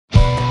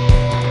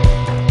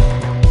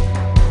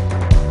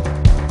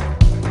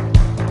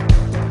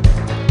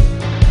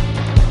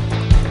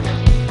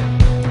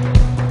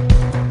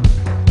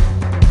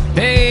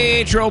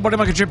It's your old buddy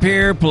Mikerowchip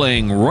here,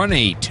 playing Run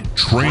 8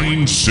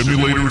 Train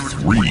Simulator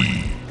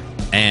 3.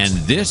 And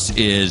this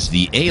is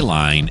the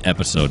A-Line,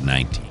 episode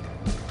 19.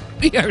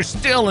 We are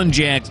still in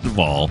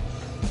Jacksonville.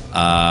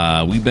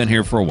 We've been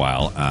here for a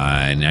while,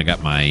 and I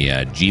got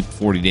my Jeep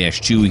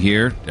 40-2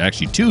 here.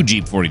 Actually, two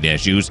Jeep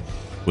 40-2s,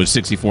 with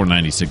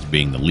 6496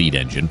 being the lead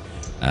engine.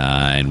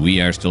 And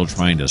we are still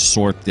trying to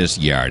sort this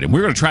yard. And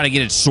we're going to try to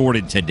get it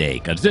sorted today,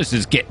 because this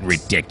is getting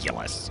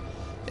ridiculous.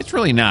 It's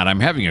really not.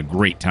 I'm having a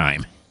great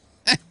time.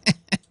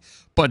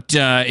 But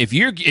if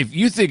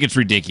you think it's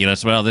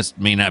ridiculous, well, this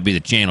may not be the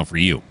channel for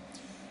you.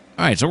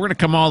 All right, so we're going to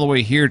come all the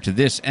way here to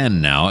this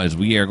end now, as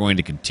we are going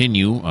to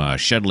continue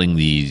shuttling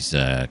these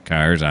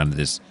cars onto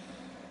this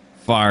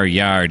far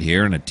yard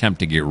here and attempt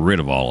to get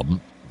rid of all of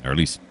them, or at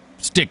least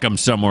stick them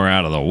somewhere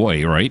out of the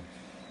way, right?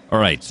 All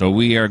right, so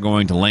we are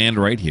going to land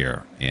right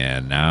here,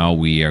 and now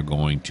we are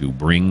going to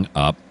bring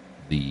up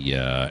the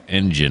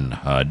engine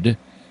HUD.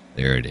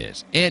 There it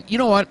is. And you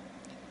know what?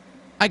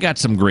 I got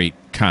some great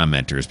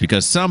commenters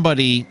because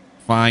somebody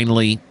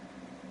finally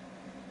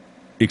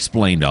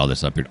explained all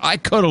this up here. I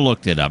could have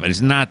looked it up, and it's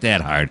not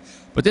that hard,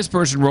 but this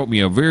person wrote me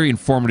a very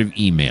informative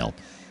email.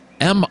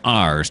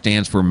 MR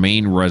stands for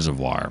main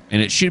reservoir, and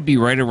it should be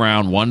right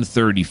around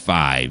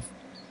 135.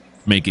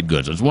 Make it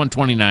good. So it's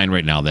 129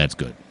 right now. That's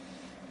good.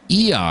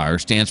 ER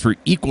stands for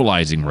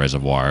equalizing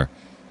reservoir,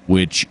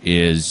 which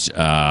is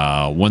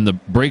when the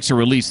brakes are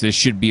released, this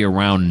should be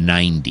around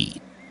 90.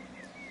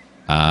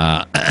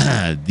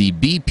 The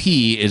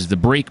BP is the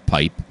brake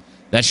pipe.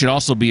 That should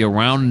also be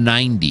around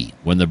 90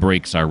 when the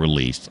brakes are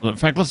released. In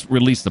fact, let's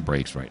release the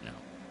brakes right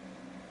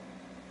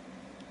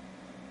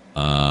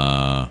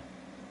now.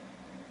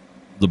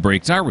 The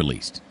brakes are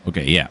released.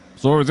 Okay, yeah.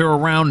 So they're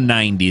around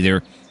 90.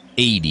 They're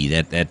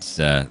 80.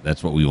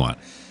 That's what we want.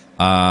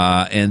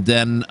 And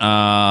then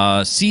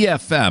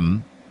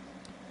CFM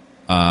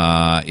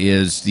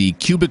is the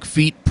cubic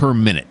feet per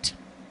minute.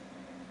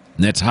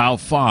 And that's how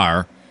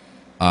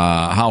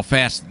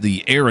fast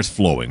the air is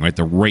flowing, right?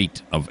 The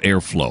rate of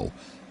airflow.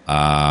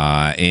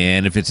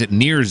 And if it's at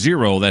near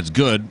zero, that's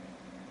good.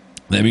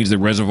 That means the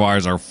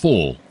reservoirs are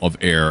full of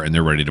air and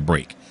they're ready to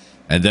brake.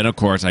 And then, of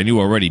course, I knew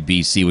already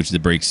BC, which is the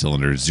brake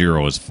cylinder,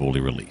 zero is fully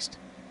released.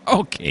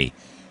 Okay,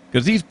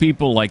 because these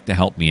people like to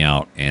help me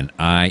out, and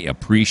I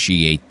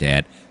appreciate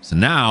that. So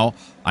now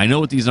I know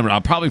what these numbers. I'll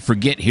probably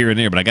forget here and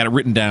there, but I got it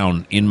written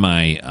down in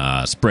my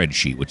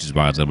spreadsheet, which is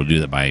why I was able to do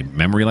that by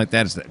memory like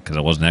that. It's because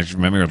I wasn't actually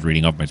from memory. I was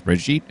reading off my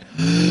spreadsheet.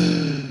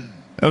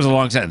 That was a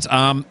long sentence.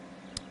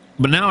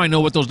 But now I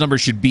know what those numbers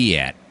should be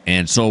at.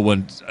 And so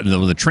when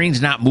the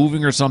train's not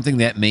moving or something,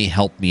 that may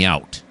help me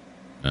out.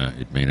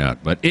 It may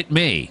not, but it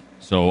may.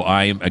 So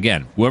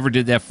again, whoever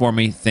did that for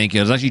me, thank you.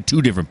 There's actually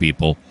two different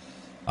people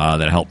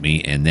that helped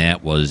me, and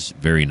that was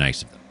very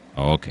nice of them.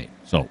 Okay,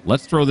 so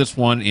let's throw this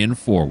one in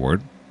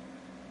forward.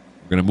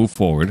 We're going to move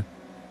forward.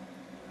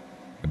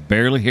 I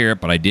barely hear it,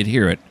 but I did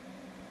hear it.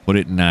 Put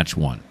it in notch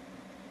 1.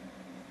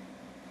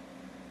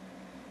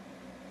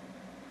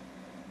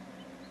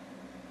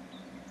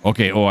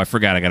 Okay, I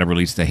forgot. I got to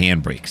release the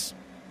handbrakes.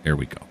 There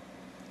we go.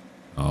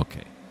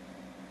 Okay.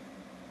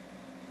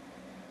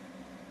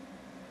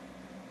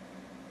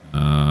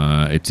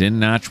 It's in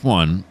notch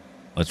 1.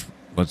 Let's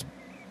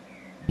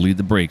bleed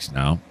the brakes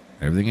now.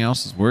 Everything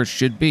else is where it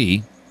should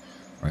be.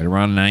 Right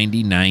around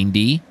 90,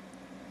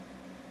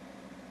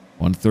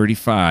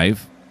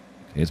 135.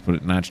 Okay, let's put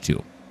it in notch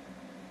 2.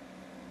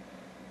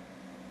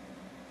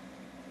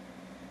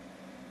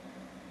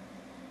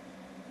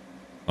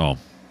 Oh.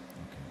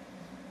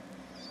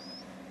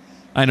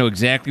 I know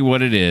exactly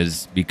what it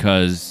is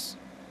because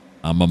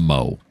I'm a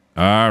mo.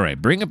 All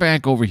right, bring it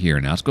back over here.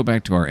 Now let's go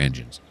back to our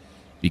engines.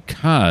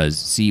 Because,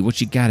 see, what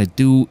you got to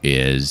do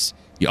is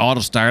you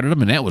auto-started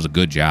them, and that was a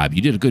good job.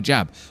 You did a good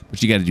job.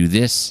 But you got to do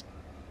this,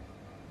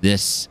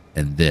 this,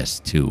 and this,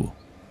 too.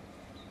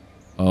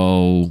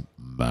 Oh,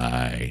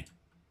 my.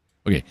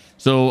 Okay,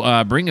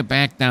 so bring it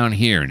back down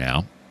here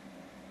now.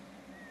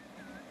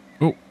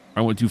 Oh,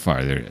 I went too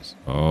far. There it is.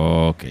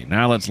 Okay,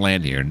 now let's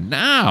land here.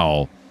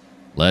 Now,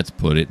 let's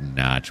put it in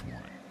notch 1.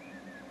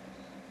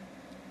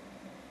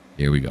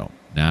 Here we go.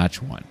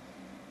 Notch 1.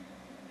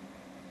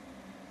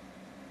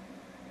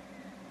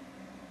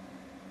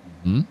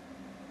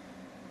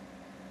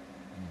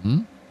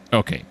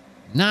 Okay.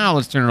 Now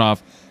let's turn it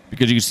off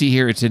because you can see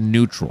here it's in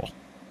neutral.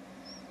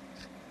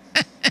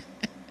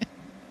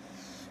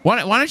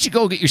 Why don't you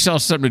go get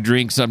yourself something to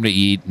drink, something to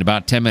eat, in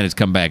about 10 minutes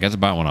come back. That's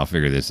about when I'll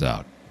figure this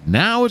out.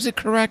 Now is it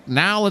correct?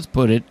 Now let's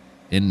put it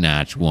in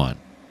notch 1.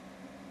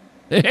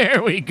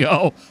 There we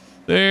go.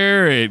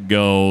 There it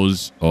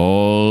goes.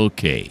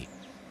 Okay.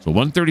 So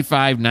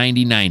 135,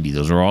 90, 90.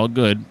 Those are all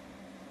good.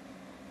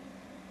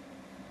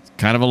 It's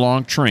kind of a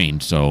long train,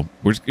 so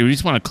we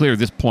just want to clear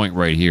this point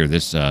right here,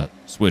 this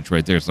switch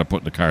right there, so I'm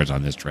putting the cars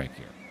on this track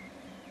here.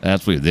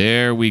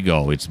 There we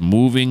go. It's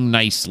moving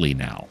nicely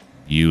now.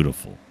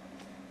 Beautiful.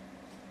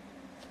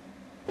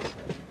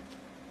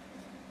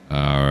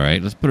 All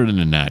right, let's put it in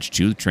a notch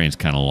 2. The train's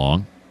kind of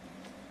long.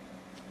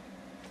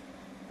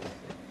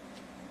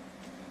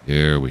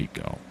 There we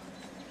go.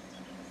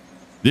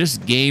 This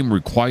game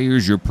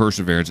requires your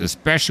perseverance,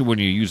 especially when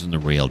you're using the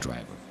rail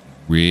driver.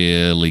 You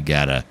really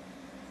gotta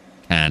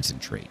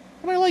concentrate.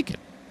 But I like it.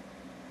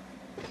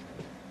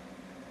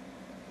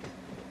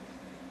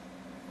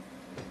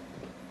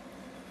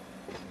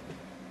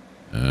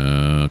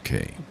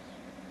 Okay.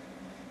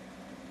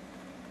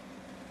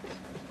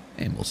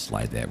 And we'll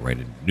slide that right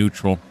into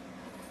neutral.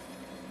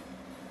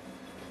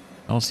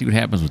 I'll see what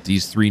happens with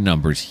these three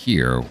numbers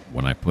here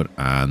when I put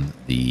on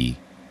the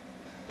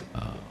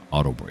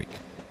auto brake.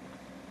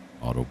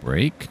 Auto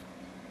brake.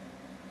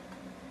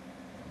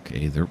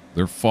 Okay,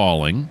 they're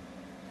falling.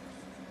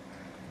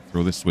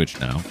 Throw the switch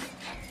now.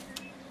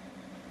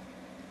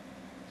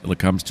 Till it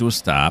comes to a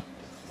stop.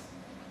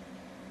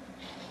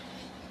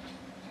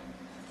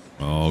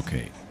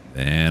 Okay.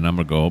 Then I'm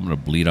going to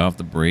bleed off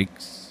the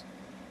brakes.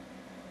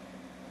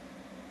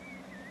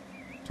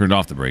 Turned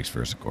off the brakes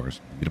first, of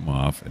course. Bleed them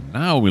off. And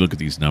now we look at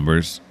these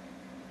numbers.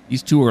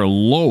 These two are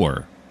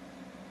lower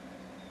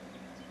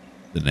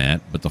than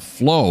that, but the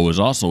flow is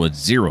also at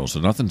 0, so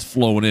nothing's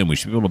flowing in. We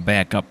should be able to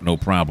back up no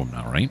problem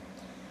now, right?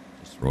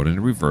 Just throw it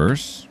into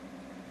reverse.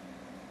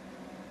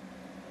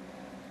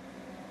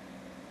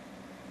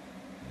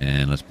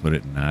 And let's put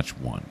it in notch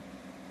 1. Okay.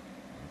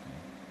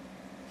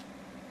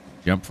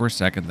 Jump for a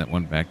second. That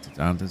went back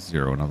down to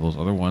 0. Now those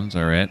other ones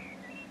are at...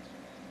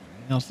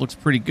 Everything else looks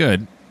pretty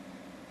good.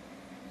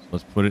 So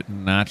let's put it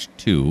in notch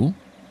 2.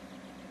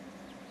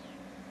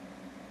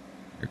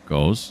 Here it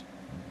goes.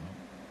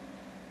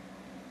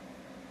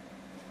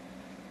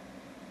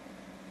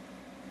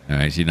 All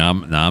right, see, now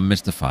I'm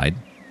mystified.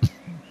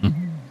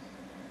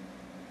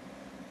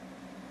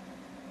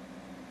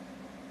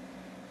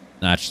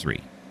 Notch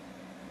 3.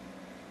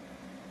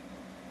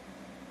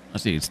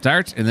 Let's see, it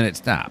starts and then it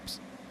stops.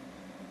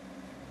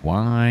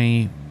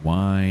 Why?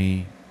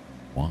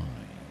 All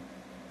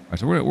right,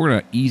 so we're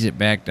gonna ease it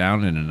back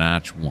down into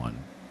notch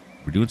 1.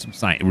 We're doing some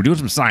science. We're doing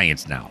some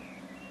science now.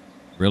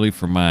 Really,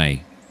 for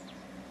my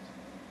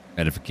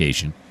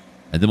edification,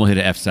 and then we'll hit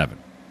an F7.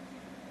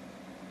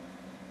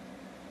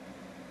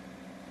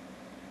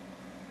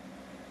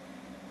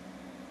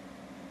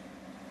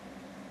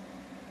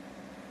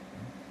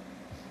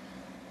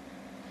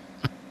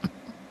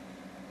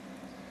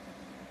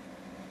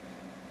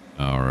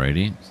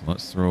 Alrighty, so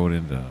let's throw it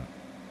into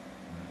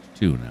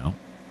 2 now.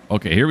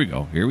 Okay, here we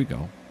go.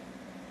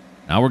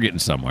 Now we're getting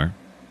somewhere.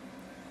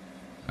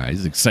 All right, this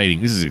is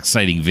exciting. This is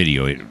exciting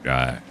video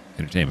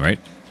entertainment, right?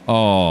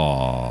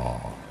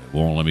 Oh, it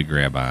won't let me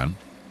grab on.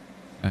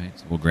 All right,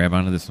 so we'll grab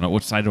onto this one.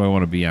 What side do I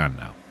want to be on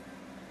now?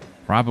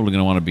 Probably going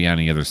to want to be on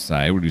the other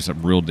side. We'll do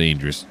something real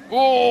dangerous.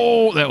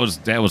 Oh, that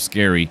was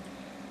scary.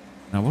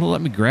 Now, will it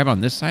let me grab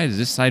on this side? Does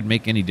this side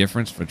make any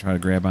difference if I try to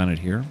grab on it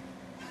here?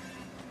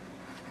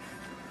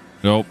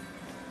 Nope,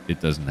 it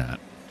does not.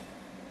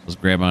 Let's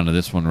grab onto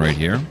this one right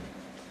here.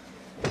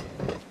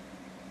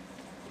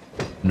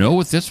 No,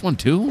 with this one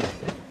too?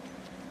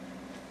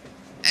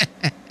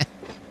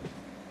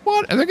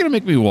 What? Are they going to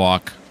make me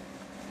walk?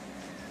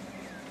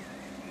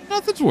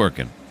 Nothing's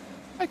working.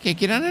 I can't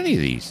get on any of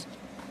these.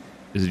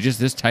 Is it just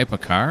this type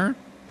of car?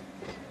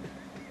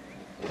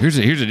 Here's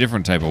a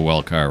different type of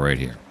well car right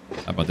here.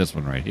 How about this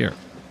one right here?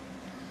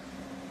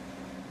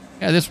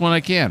 Yeah, this one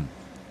I can.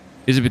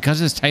 Is it because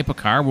this type of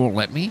car won't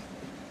let me?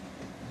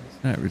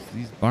 It's not.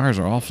 These bars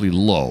are awfully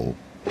low.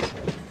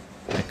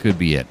 That could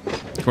be it.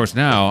 Of course,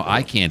 now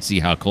I can't see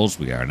how close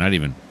we are. Not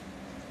even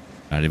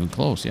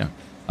close. Yeah.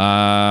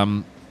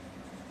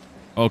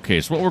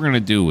 Okay. So what we're gonna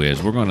do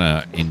is we're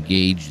gonna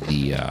engage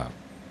the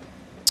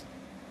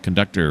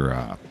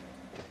conductor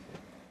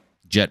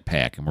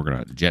jetpack, and we're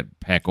gonna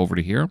jetpack over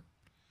to here,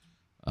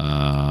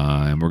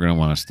 and we're gonna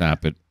want to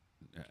stop it.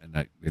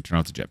 And turn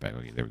off the jetpack.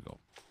 Okay, there we go.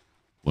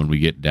 When we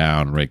get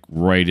down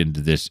right into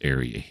this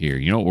area here.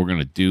 You know what we're going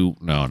to do?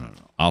 No.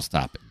 I'll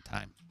stop it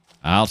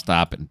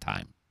in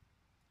time.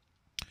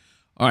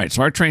 All right,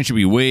 so our train should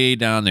be way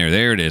down there.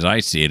 There it is. I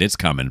see it. It's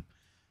coming.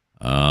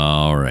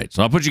 All right,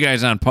 so I'll put you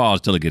guys on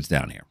pause till it gets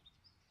down here.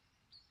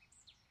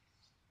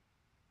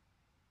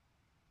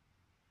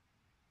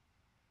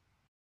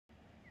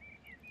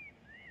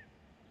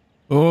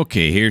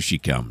 Okay, here she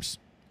comes.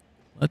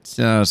 Let's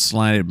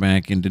slide it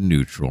back into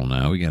neutral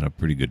now. We got a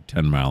pretty good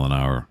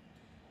 10-mile-an-hour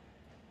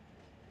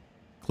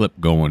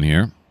clip going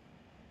here.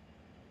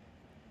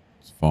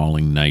 It's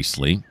falling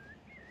nicely.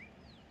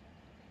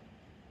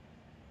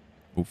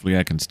 Hopefully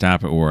I can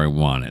stop it where I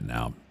want it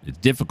now. It's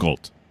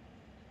difficult.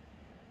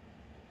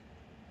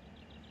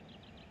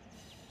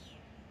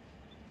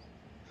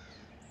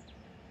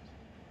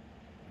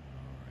 All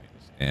right,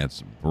 let's add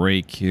some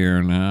brake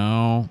here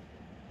now.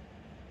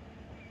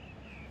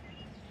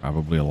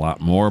 Probably a lot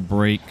more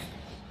brake.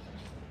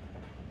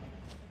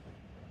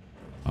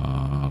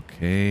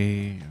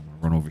 Okay,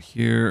 run over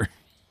here.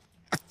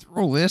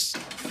 Throw this.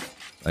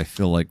 I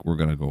feel like we're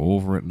going to go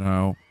over it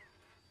now.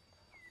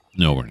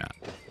 No, we're not.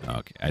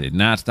 Okay, I did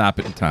not stop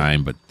it in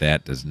time, but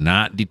that does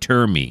not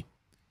deter me.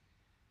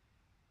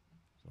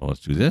 So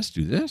let's do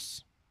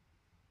this.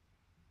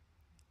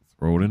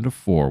 Throw it into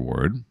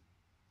forward.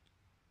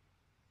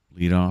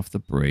 Lead off the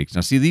brakes.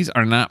 Now, see, these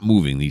are not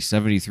moving. These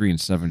 73 and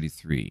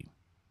 73.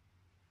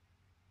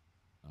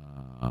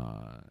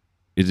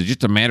 Is it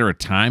just a matter of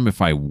time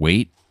if I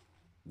wait?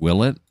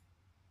 Will it?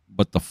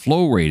 But the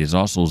flow rate is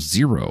also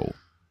 0.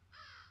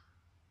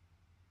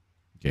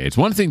 Okay, it's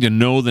one thing to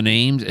know the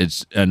names.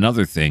 It's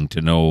another thing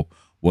to know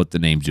what the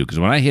names do. Because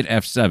when I hit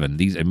F7,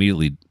 these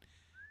immediately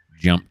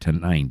jump to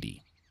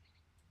 90.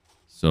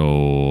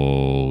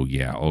 So,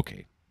 yeah,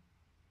 okay.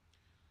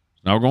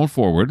 Now we're going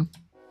forward.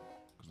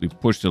 We've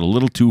pushed it a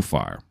little too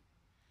far.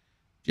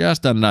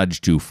 Just a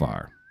nudge too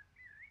far.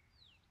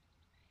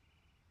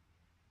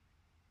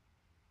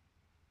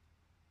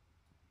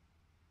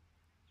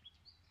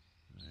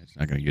 It's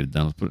not going to get it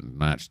done. Let's put it in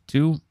notch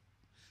 2.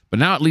 But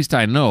now at least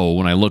I know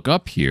when I look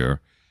up here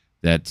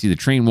that, see, the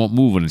train won't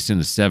move when it's in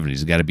the 70s.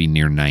 It's got to be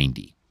near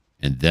 90.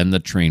 And then the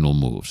train will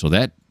move. So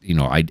that, you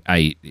know,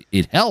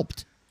 it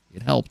helped.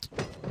 It helped.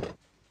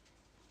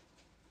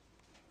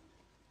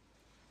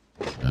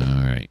 All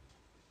right.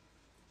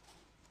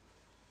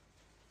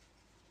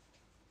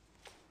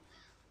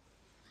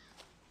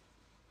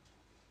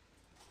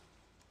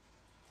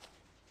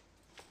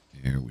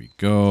 There we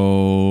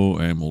go.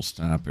 And we'll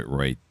stop it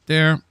right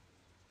there.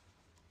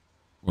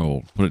 Well,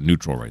 we'll put it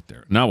neutral right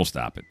there. Now we'll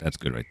stop it. That's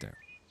good right there.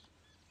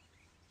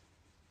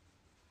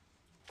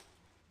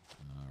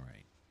 All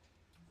right.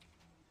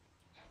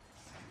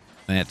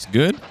 That's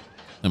good.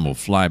 Then we'll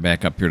fly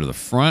back up here to the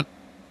front.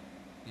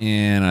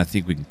 And I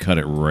think we can cut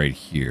it right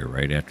here,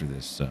 right after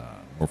this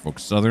Norfolk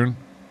Southern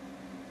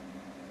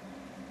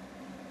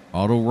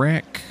auto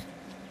rack.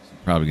 It's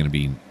probably going to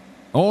be...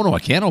 Oh, no, I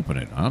can't open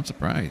it. I'm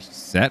surprised.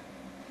 Set.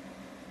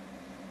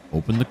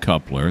 Open the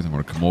coupler. Then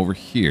we're going to come over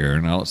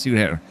here. Now, let's see what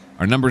happens.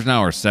 Our numbers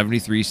now are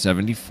 73,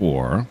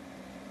 74.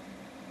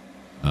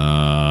 So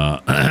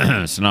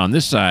now on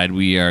this side,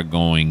 we are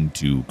going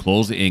to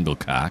close the angle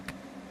cock.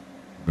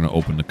 We're going to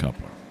open the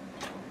coupler.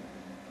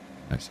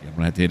 I see. I'm going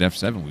to have to hit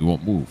F7. We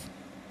won't move.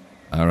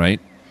 All right.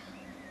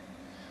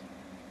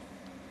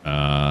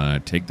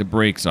 Take the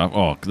brakes off.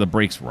 Oh, the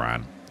brakes were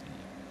on.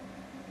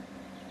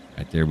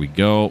 Right, there we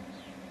go.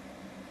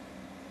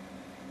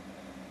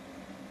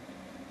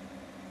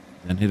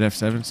 Then hit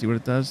F7, see what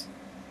it does?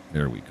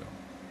 There we go.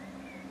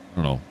 I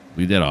don't know.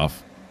 Leave that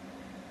off.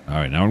 All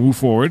right, now we'll move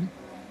forward.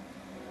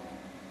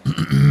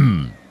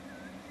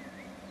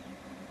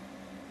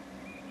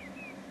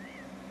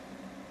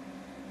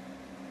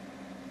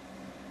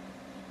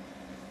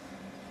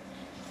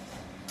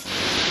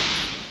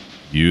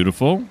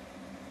 Beautiful.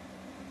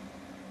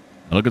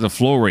 Now look at the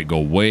flow rate go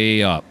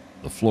way up.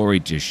 The flow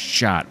rate just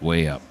shot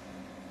way up.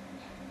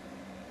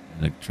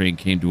 And the train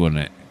came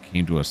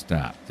to a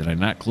stop. Did I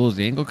not close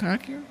the angle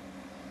cock here?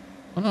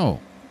 Oh, no.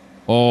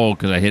 Oh,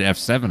 because I hit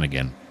F7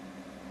 again.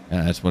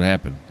 Yeah, that's what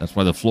happened. That's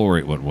why the flow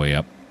rate went way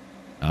up.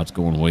 Now it's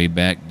going way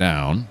back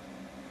down.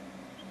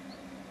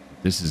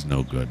 This is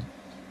no good.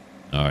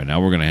 All right,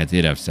 now we're going to have to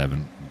hit F7.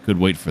 We could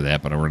wait for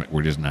that, but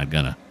we're just not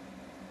going to.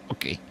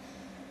 Okay.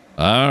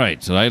 All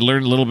right, so I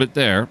learned a little bit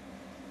there.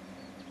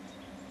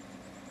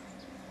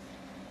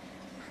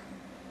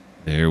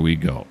 There we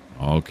go.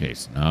 Okay,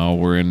 so now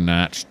we're in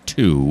notch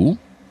 2.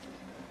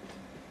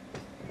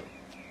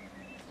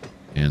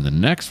 And the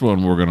next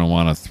one we're going to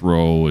want to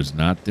throw is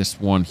not this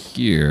one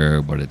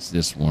here, but it's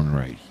this one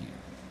right here.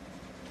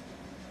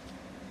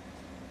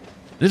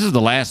 This is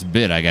the last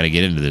bit I got to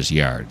get into this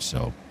yard,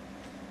 so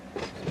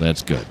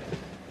that's good.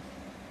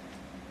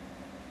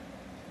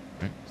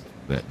 All right,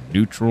 that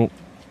neutral.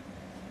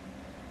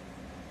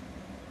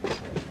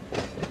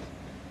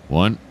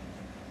 1.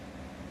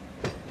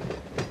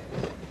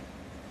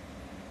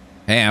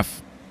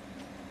 Half.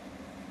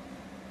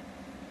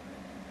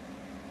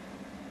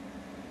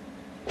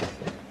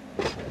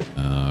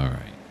 All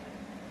right.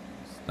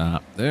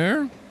 Stop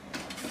there.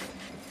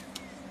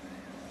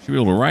 Should be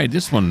able to ride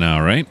this one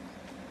now, right?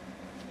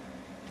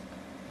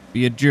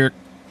 Be a jerk.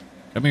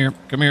 Come here.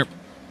 Come here.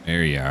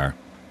 There you are.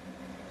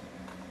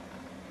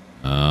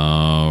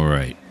 All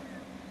right.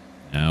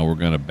 Now we're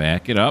going to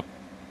back it up.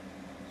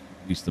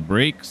 Release the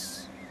brakes.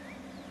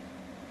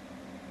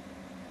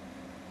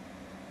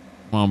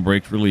 Come on,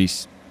 brakes,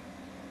 release.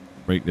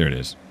 Brake, there it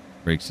is.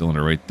 Brake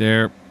cylinder right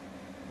there.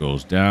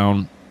 Goes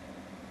down.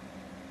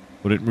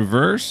 Put it in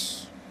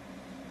reverse.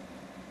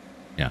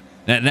 Yeah.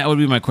 That would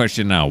be my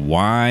question now.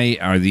 Why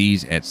are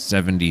these at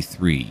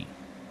 73?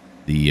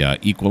 The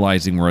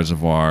equalizing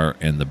reservoir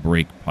and the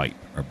brake pipe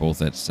are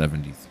both at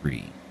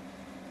 73.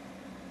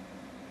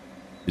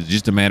 Is it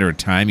just a matter of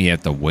time you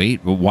have to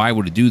wait? But why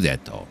would it do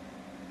that, though?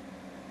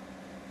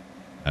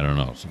 I don't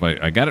know. So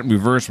if I got it in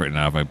reverse right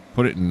now. If I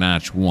put it in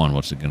notch 1,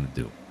 what's it going to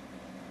do?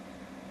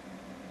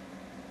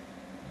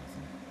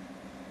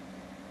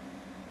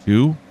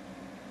 2.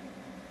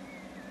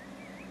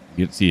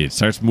 You can see it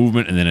starts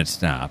movement and then it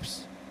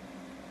stops.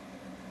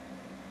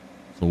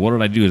 So what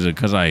did I do? Is it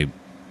because I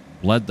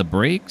bled the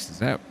brakes? Is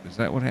that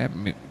what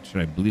happened?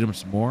 Should I bleed them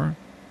some more?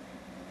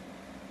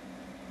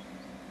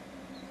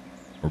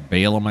 Or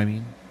bail them, I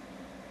mean?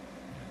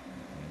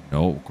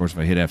 No, of course, if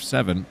I hit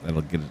F7,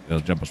 that'll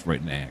jump us right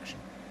into action.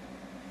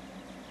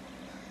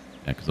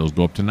 Yeah, because those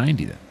go up to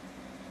 90 then.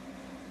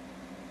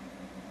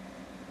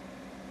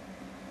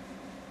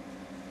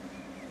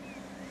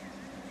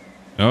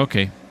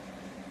 Okay.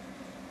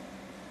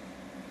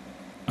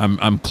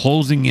 I'm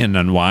closing in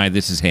on why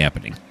this is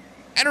happening.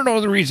 I don't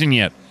know the reason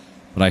yet,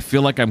 but I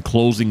feel like I'm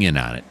closing in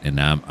on it, and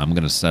I'm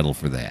going to settle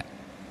for that.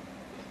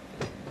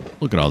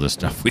 Look at all this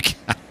stuff we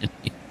got in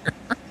here.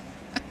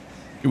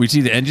 Can we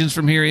see the engines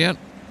from here yet?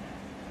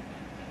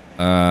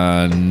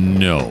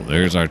 No.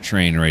 There's our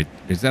train right.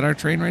 Is that our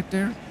train right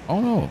there?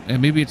 Oh, no.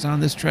 And maybe it's on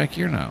this track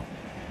here now.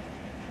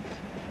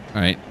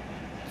 All right.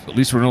 So at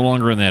least we're no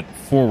longer in that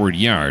forward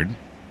yard.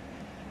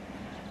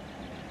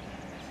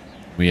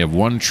 We have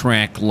one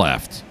track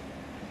left.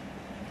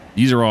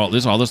 These are all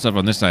this stuff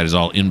on this side is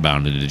all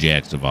inbound into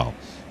Jacksonville.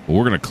 But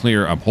we're going to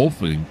clear, I'm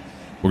hoping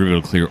we're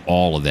going to clear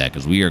all of that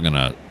because we are going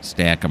to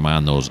stack them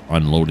on those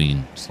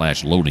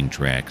unloading/loading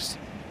tracks.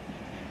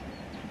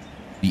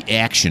 The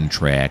action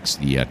tracks,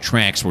 the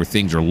tracks where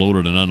things are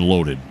loaded and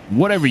unloaded,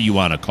 whatever you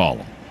want to call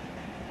them.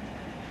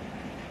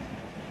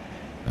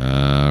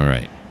 All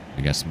right.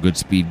 We got some good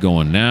speed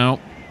going now.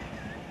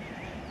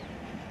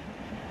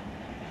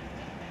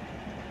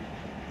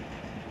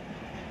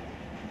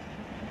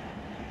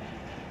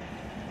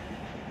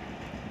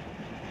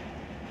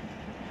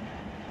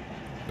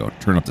 Go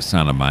turn up the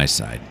sound on my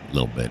side a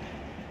little bit.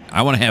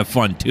 I want to have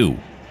fun too.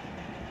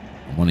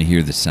 I want to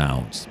hear the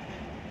sounds.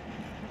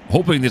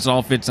 Hoping this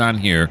all fits on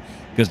here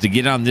because to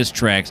get on this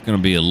track is going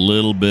to be a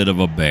little bit of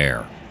a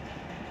bear.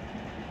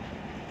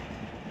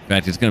 In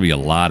fact, it's going to be a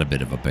lot of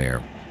bit of a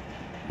bear.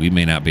 We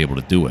may not be able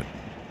to do it.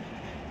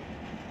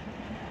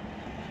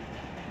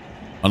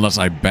 Unless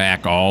I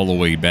back all the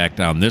way back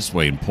down this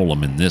way and pull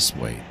them in this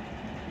way.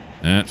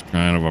 That's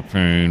kind of a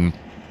pain.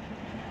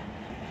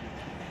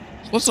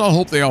 So let's all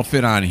hope they all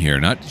fit on here.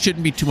 Now, it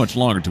shouldn't be too much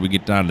longer until we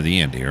get down to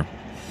the end here.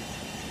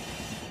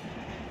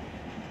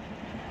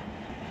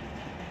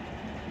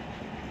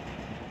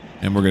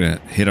 And we're going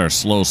to hit our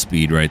slow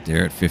speed right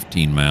there at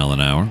 15 miles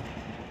an hour.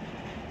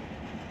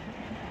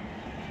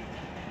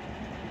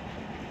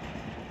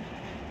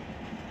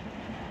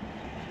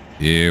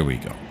 Here we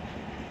go.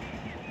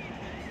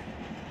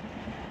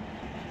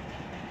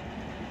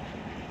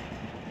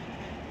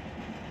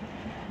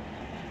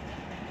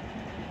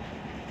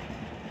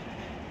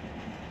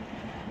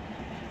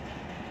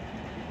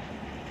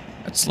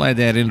 Let's slide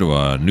that into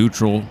a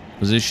neutral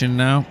position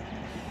now.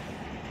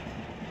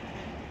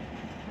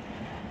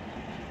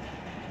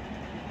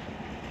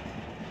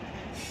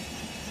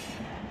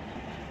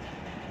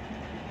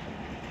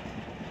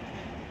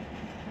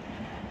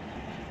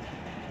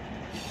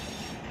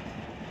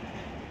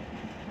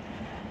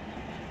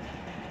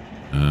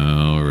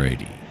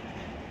 Alrighty.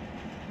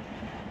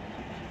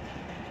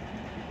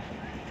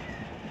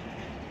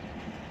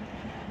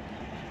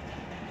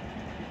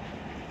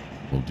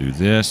 We'll do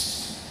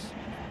this.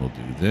 We'll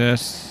do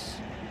this.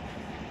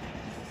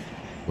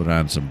 Put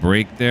on some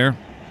brake there.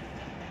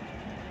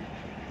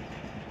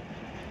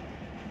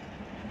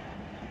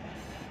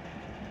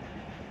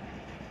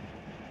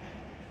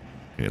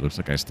 Okay, looks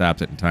like I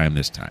stopped it in time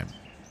this time.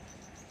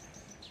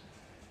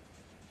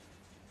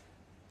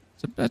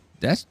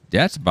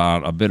 That's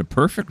about a bit of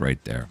perfect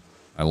right there.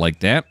 I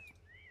like that.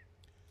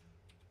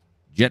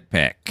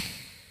 Jetpack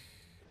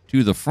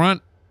to the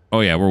front. Oh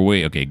yeah, we're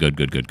way okay. Good.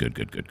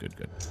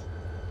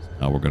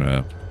 Now we're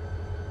gonna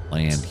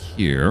land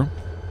here.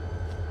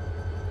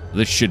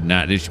 This should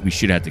not. We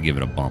should have to give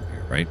it a bump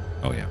here, right?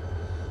 Oh yeah.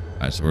 All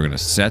right, so we're gonna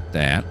set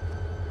that.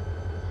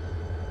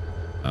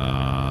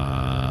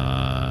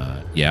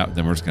 Yeah.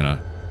 Then we're just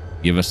gonna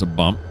give us a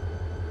bump.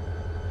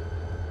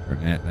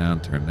 Turn that down.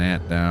 Turn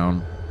that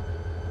down.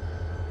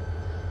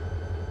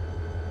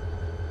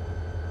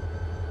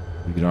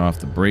 We get off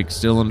the brake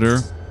cylinder.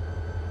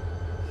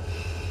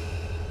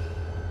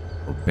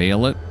 Or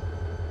bail it.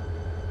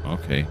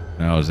 Okay.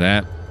 Now is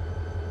that?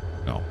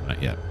 No,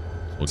 not yet.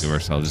 So we'll give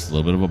ourselves just a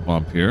little bit of a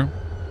bump here.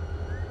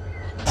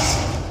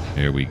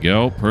 There we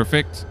go.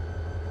 Perfect.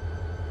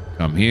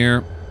 Come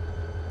here.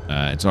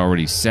 It's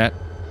already set.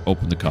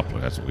 Open the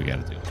coupler. That's what we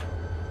got to do.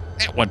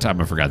 At one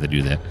time I forgot to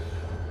do that.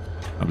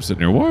 I'm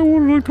sitting there. Why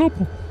wanted a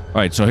couple? All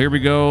right. So here we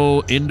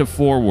go. Into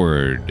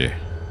forward.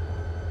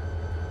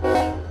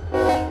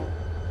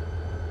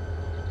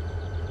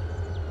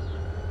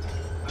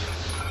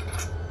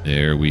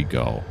 There we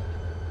go.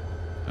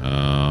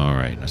 All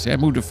right. Now, see, I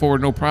moved it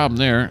forward, no problem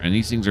there. And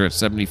these things are at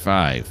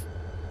 75.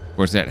 Of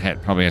course,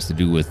 that probably has to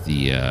do with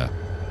the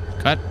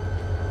cut.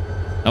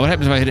 Now, what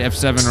happens if I hit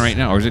F7 right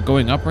now? Or is it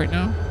going up right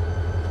now?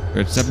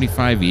 They're at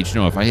 75 each.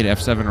 No, if I hit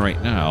F7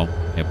 right now,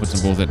 it puts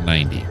them both at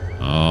 90.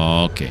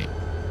 Okay.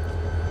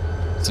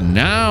 So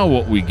now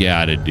what we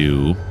got to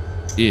do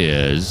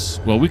is,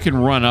 well, we can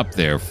run up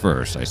there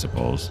first, I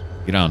suppose.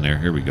 Get on there.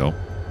 Here we go.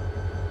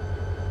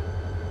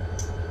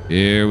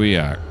 Here we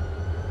are.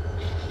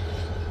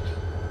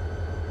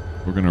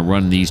 We're going to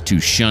run these two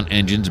shunt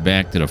engines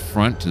back to the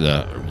front, to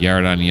the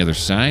yard on the other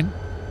side.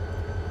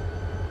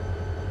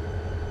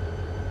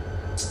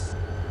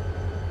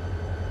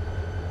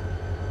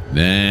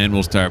 Then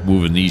we'll start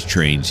moving these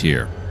trains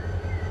here.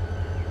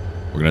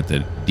 We're going to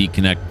have to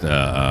deconnect,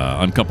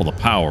 uncouple the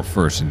power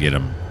first and get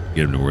them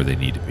to where they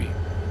need to be.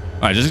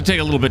 All right, just going to take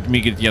a little bit for me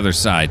to get to the other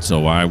side,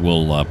 so I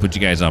will put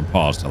you guys on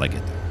pause till I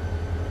get there.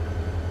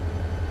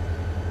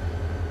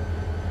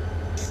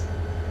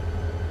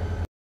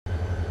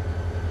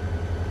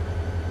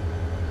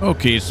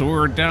 Okay, so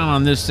we're down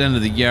on this end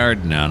of the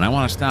yard now, and I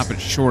want to stop it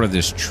short of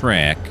this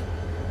track.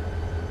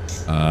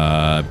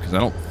 Because I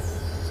don't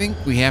think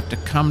we have to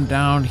come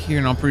down here,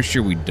 and I'm pretty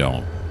sure we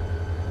don't.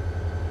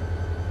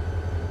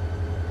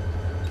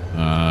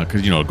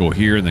 Because, you know, go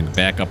here and then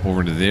back up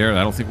over to there.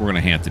 I don't think we're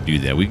going to have to do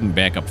that. We can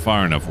back up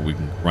far enough where we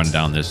can run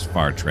down this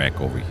far track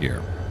over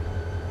here.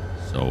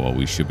 So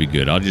we should be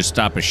good. I'll just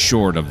stop us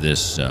short of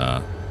this,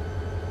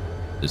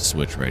 this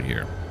switch right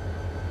here.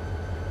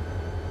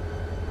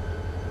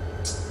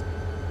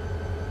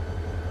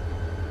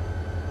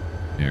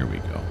 There we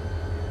go.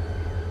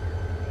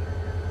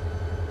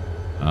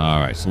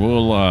 All right, so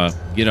we'll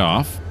get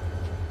off.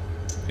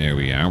 There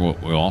we are.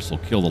 We'll also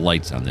kill the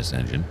lights on this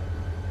engine.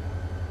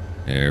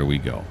 There we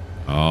go.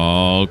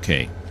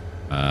 Okay.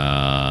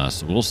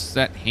 So we'll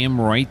set him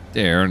right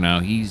there.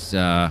 Now he's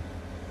in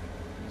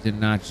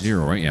notch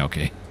 0, right? Yeah,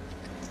 okay.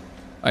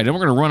 All right, then we're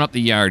going to run up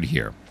the yard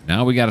here.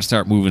 Now we got to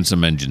start moving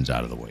some engines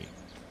out of the way.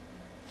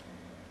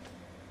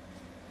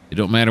 It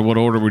don't matter what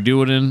order we're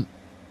doing in.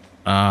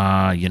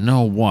 You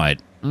know what?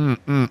 There's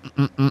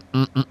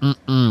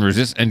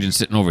this engine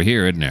sitting over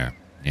here, isn't there?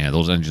 Yeah,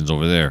 those engines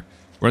over there.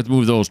 We're going to have to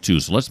move those two,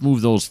 so let's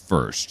move those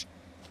first.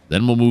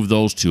 Then we'll move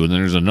those two, and then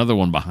there's another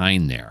one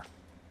behind there.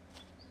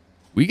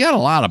 We got a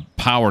lot of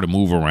power to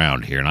move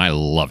around here, and I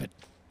love it.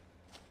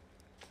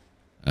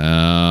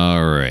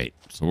 All right,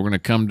 so we're going to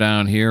come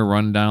down here,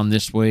 run down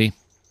this way.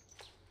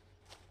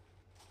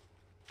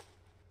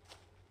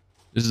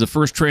 This is the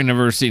first train I've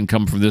ever seen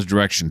come from this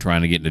direction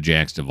trying to get into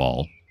Jack's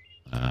Duvall.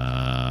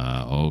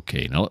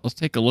 Okay, now let's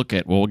take a look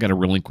at, well, we got to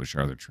relinquish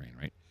our other train,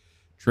 right?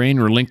 Train,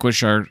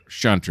 relinquish our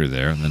shunter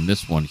there, and then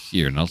this one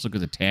here. Now let's look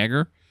at the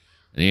tagger.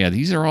 Yeah,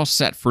 these are all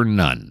set for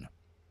none.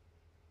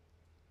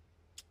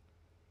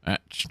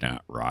 That's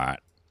not right.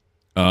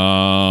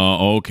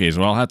 Okay,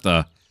 so I'll have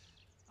to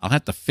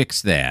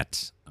fix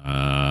that.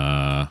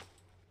 Of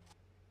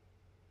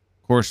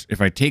course,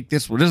 if I take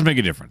this, well, it doesn't make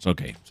a difference.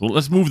 Okay, so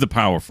let's move the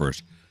power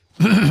first.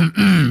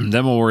 Then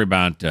we'll worry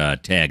about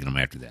tagging them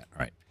after that. All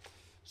right.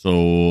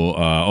 So,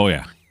 oh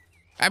yeah,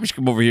 I should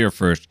come over here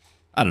first.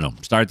 I don't know.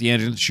 Start the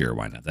engine? Sure,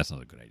 why not? That's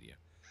not a good idea.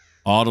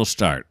 Auto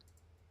start.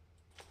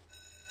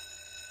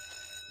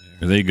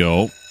 There they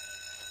go.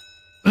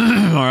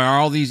 Are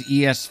all these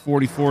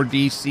ES44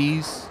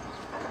 DCs?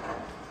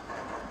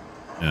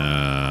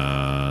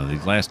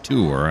 These last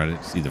two were. I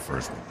didn't see the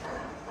first one.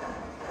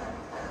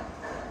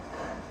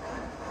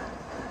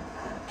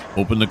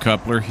 Open the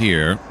coupler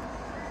here.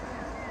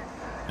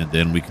 And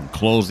then we can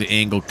close the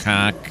angle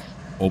cock.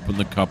 Open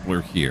the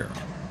coupler here.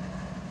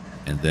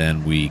 And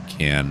then we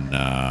can,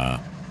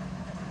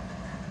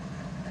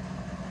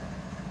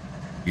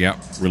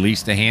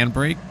 release the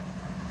handbrake.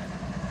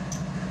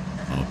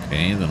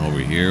 Okay, then over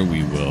here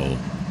we will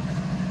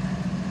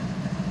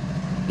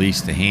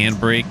release the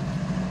handbrake.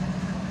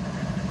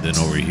 Then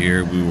over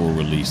here we will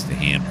release the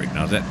handbrake.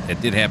 Now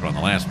that did happen on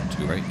the last one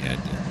too, right? Yeah,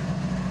 it did.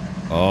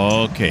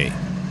 Okay.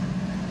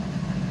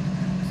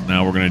 So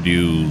now we're going to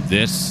do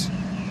this,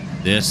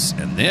 this,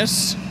 and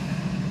this.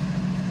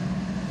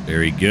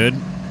 Very good.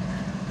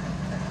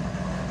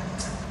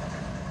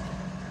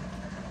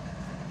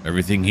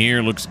 Everything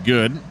here looks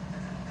good.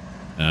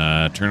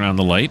 Turn on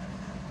the light.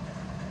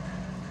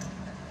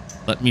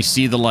 Let me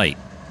see the light.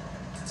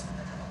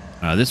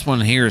 This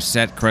one here is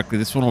set correctly.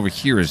 This one over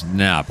here is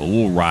not, but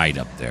we'll ride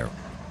up there.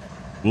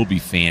 We'll be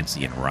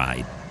fancy and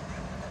ride.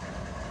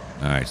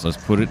 All right, so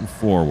let's put it in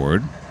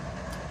forward.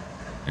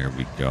 There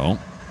we go.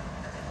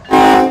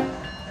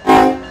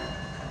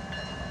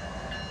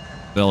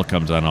 Bell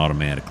comes on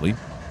automatically.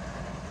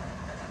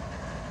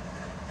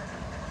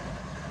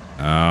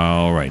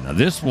 All right, now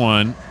this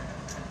one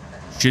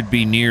should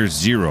be near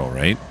 0,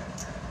 right?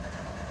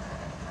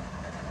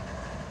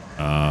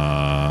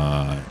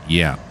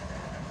 Yeah,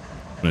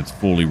 when it's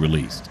fully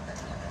released.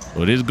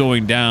 So it is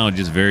going down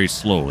just very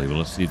slowly, but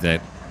let's see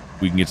if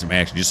we can get some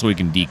action just so we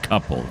can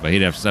decouple. If I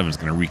hit F7, it's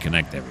going to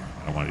reconnect everything.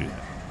 I don't want to do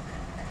that.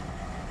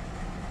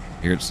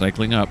 Here it's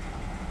cycling up.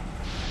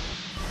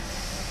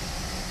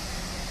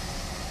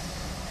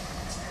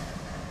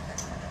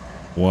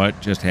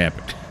 What just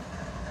happened?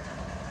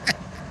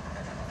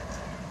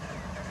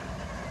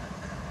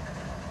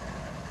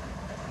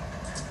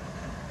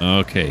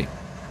 Okay.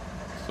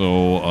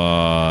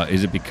 So,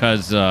 is it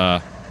because,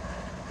 yeah,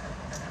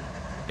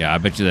 I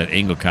bet you that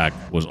angle cock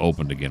was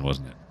opened again,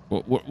 wasn't it?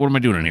 What am I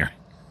doing in here?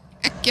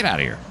 Get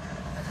out of here.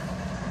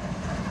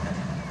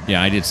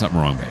 Yeah, I did something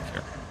wrong back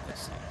here.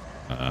 Let's see.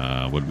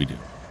 What did we do?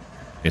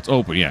 It's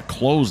open. Yeah,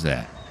 close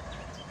that.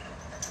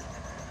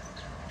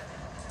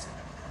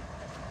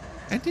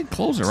 I did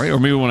close it, right? Or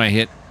maybe when I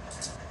hit...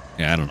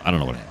 Yeah, I don't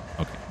know what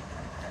happened. Okay.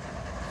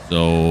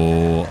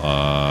 So,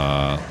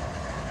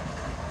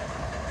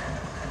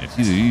 it's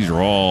either these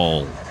are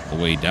all the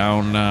way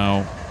down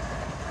now.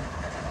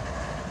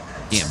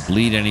 Can't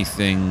bleed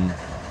anything.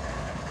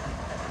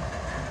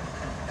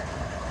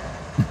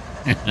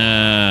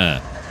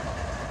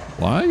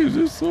 Why is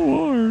this so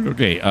hard?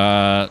 Okay,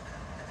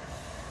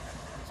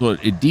 so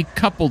it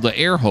decoupled the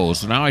air hose,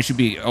 so now I should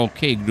be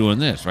okay doing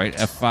this, right?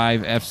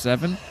 F5,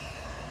 F7?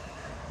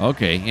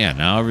 Okay, yeah,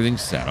 now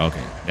everything's set.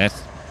 Okay,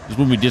 that's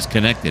when we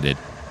disconnected it.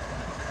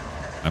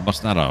 I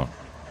must not have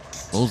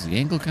closed the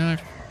angle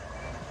connector.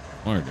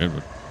 All right, good.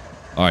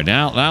 All right,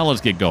 now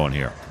let's get going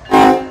here.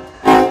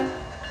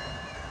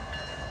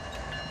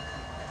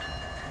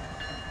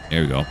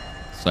 There we go.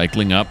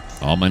 Cycling up.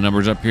 All my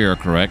numbers up here are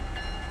correct.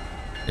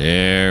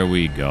 There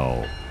we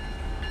go.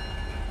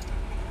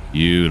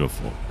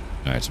 Beautiful.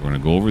 All right, so we're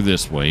going to go over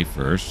this way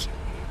first.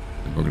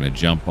 And we're going to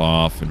jump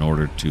off in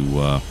order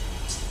to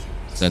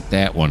set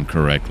that one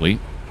correctly.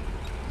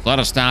 A lot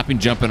of stopping,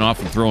 jumping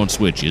off, and throwing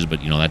switches,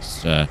 but, you know,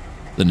 that's the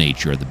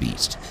nature of the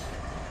beast.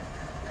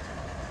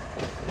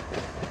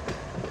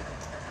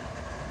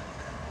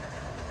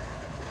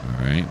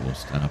 All right, we'll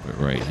stop it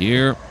right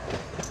here.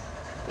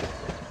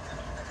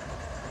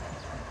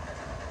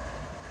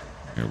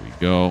 There we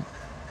go.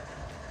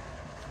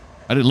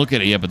 I didn't look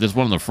at it yet, but this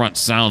one on the front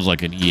sounds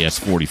like an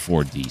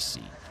ES44 DC.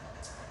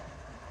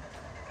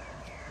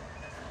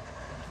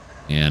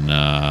 And,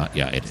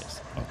 yeah, it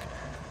is. Okay.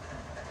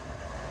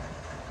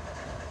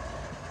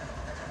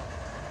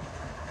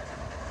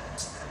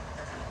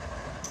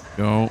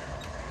 Go.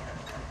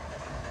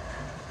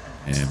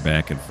 And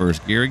back in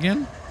first gear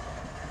again.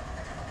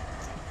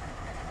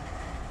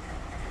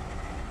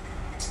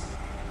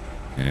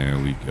 There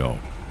we go.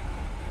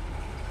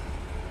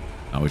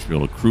 Now we should be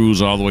able to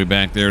cruise all the way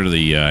back there to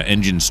the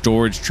engine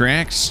storage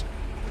tracks.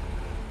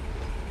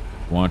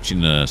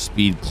 Watching the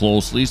speed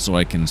closely so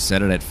I can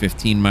set it at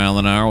 15 mile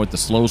an hour with the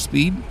slow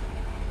speed.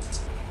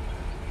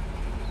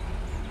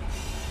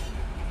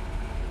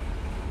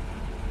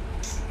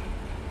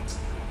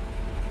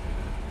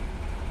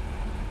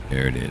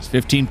 There it is.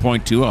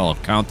 15.2. I'll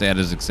count that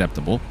as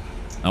acceptable.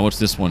 Now what's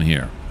this one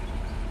here?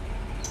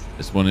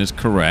 This one is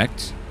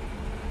correct.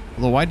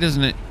 Although why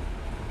doesn't it...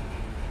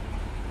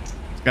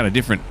 It's got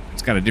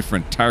a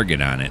different target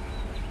on it.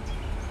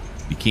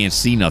 You can't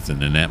see nothing,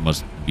 then that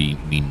must be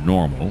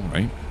normal,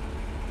 right?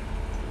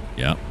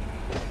 Yeah.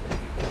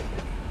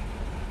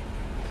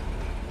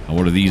 Now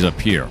what are these up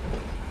here?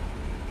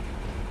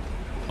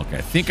 Okay,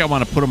 I think I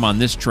want to put them on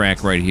this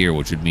track right here,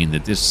 which would mean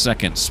that this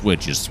second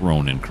switch is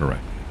thrown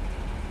incorrect.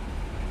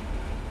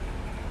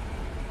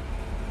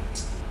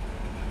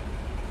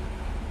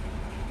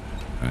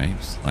 All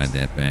right, slide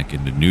that back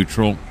into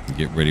neutral.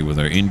 Get ready with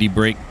our Indy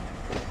brake.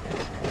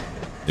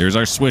 There's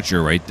our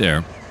switcher right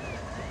there.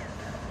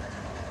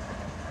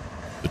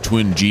 The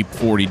twin Jeep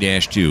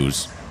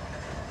 40-2s.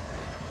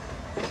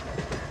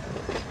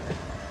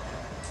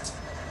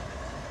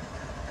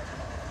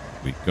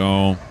 We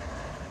go.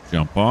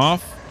 Jump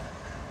off.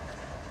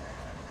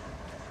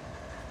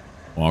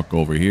 Walk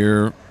over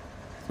here.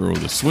 Throw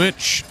the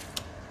switch.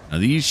 Now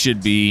these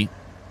should be,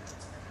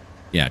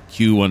 yeah,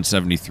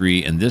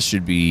 Q173, and this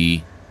should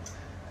be,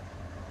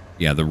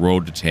 yeah, the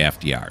road to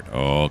Taft Yard.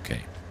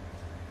 Okay.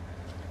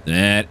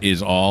 That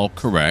is all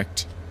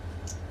correct.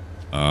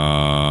 Okay.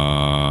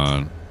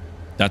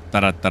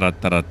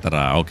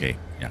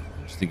 Yeah,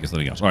 let's think of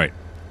something else. All right.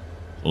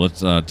 So let's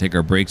take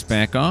our brakes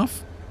back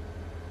off.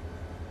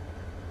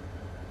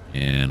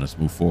 And let's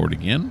move forward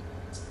again.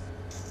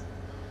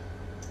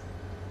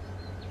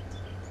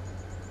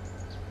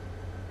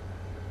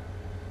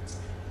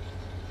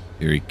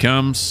 Here he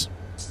comes.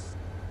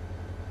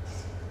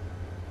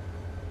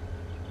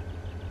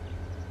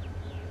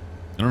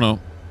 I don't know.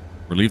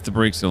 Relieve the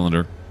brake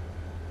cylinder.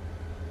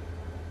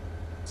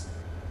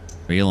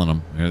 Failing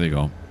them. There they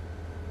go.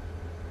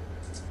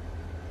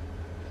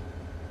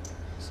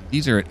 See,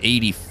 these are at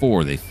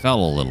 84. They fell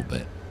a little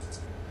bit.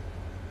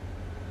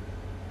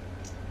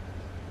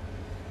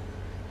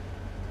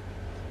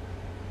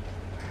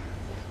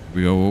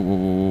 We go. Whoa, whoa,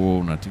 whoa,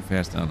 whoa. Not too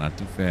fast now. Not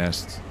too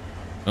fast.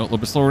 Oh, a little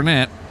bit slower than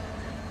that.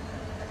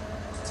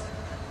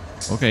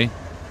 Okay.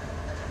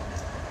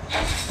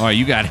 All right,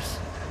 you got it.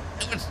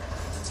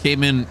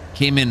 Came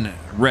in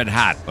red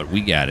hot, but we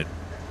got it.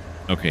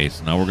 Okay,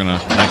 so now we're gonna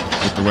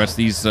connect with the rest of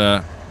these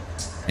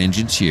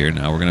engines here.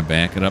 Now we're gonna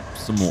back it up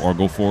some more, or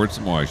go forward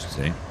some more, I should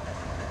say.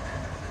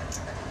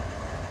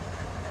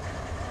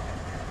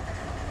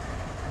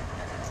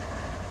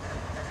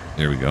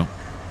 There we go.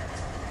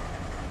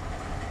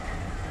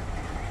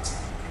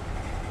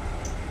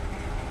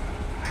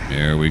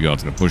 There we go.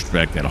 It's gonna push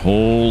back that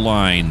whole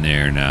line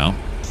there now.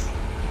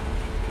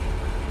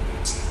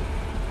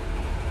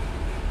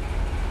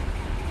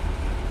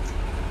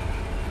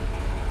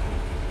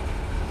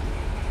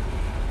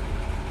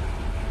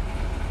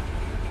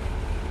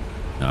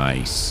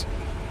 Nice.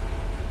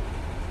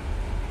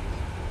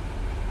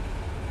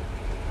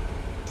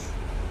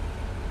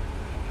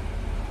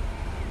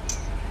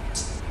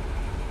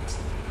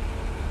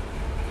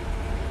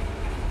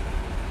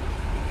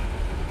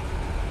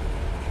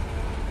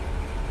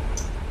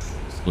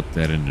 Flip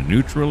that into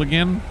neutral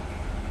again.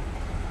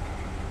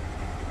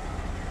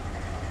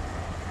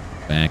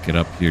 Back it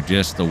up here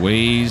just the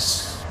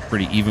ways.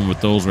 Pretty even with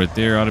those right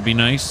there. Ought to be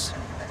nice.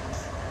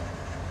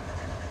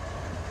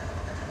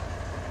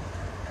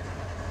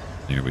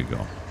 There we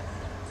go.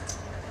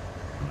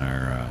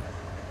 Our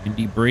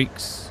indie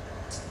brakes.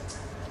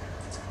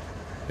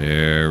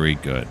 Very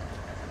good.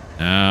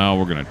 Now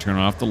we're going to turn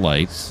off the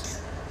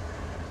lights.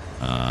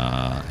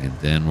 And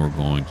then we're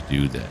going to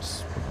do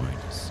this. We're going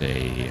to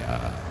say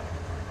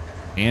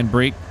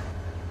handbrake,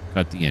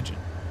 cut the engine.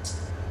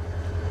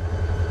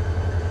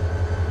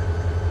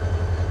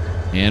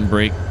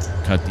 Handbrake,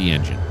 cut the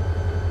engine.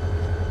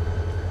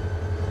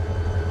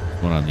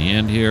 One on the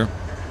end here.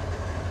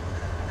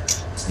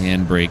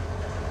 Handbrake,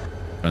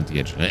 cut the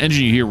engine. The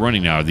engine you hear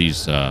running now are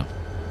these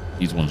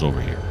ones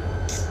over here.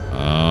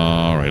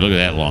 All right, look at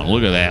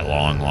that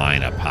long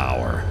line of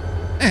power.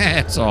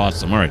 That's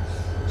awesome. All right.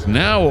 So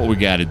now what we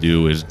got to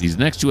do is these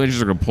next two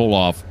engines are going to pull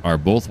off are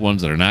both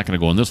ones that are not going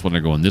to go in this one.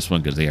 They're going in this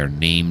one because they are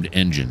named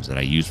engines that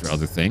I use for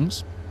other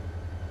things.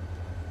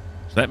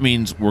 So that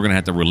means we're going to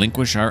have to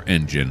relinquish our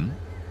engine,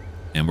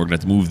 and we're going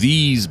to have to move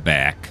these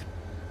back.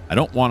 I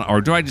don't want to,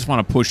 or do I just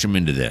want to push them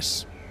into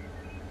this?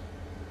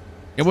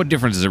 Yeah, what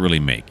difference does it really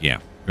make? Yeah,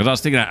 because I was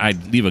thinking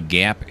I'd leave a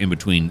gap in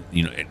between,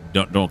 you know,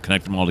 don't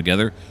connect them all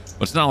together.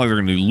 But it's not like they're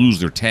going to lose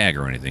their tag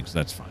or anything, so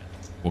that's fine.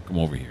 We'll come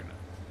over here now.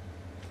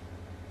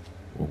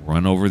 We'll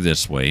run over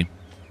this way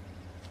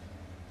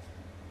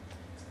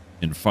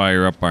and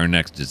fire up our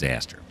next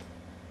disaster.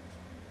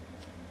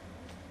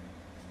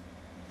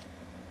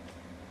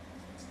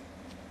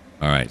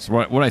 All right,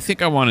 so what I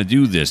think I want to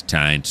do this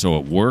time so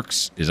it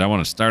works is I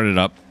want to start it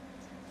up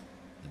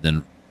and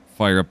then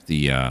fire up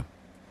the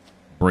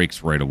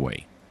brakes right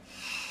away.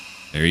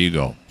 There you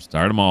go.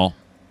 Start them all.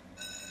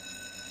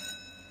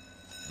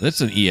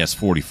 That's an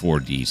ES44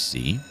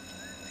 DC.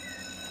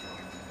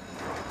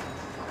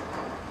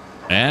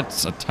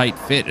 That's a tight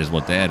fit is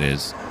what that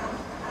is.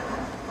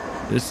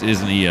 This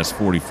is an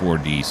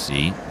ES44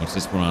 DC. What's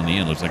this one on the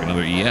end? Looks like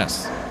another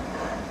ES.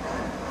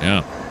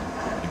 Yeah.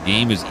 The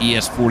game is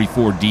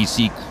ES44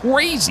 DC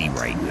crazy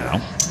right now.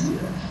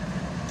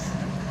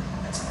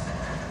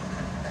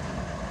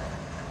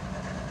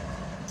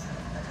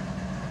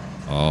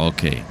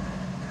 Okay.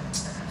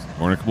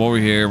 We're going to come over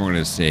here. We're going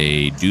to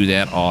say, do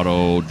that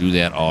auto, do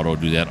that auto,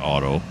 do that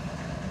auto.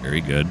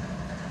 Very good.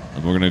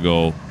 And we're going to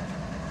go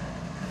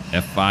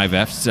F5,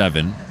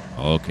 F7.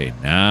 Okay,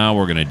 now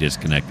we're going to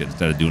disconnect it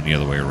instead of doing it the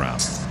other way around.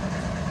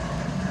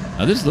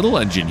 Now, this little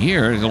engine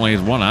here, it only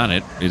has one on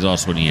it, is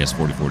also an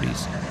ES44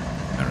 DC.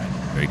 All right,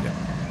 very good.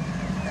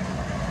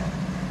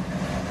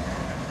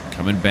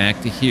 Coming back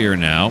to here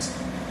now.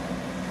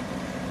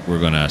 We're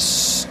going to,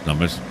 I'm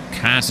going to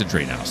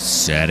concentrate now.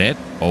 Set it,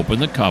 open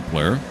the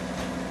coupler.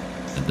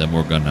 And then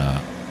we're going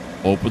to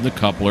open the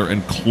coupler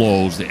and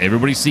close.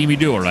 Everybody see me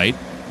do it, right?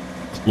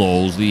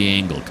 Close the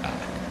angle cock.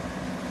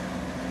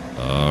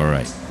 All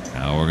right.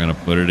 Now we're going to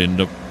put it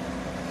into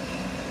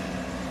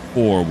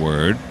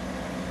forward.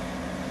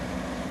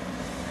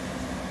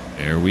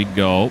 There we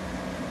go.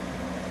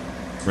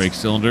 Brake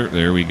cylinder.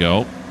 There we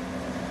go.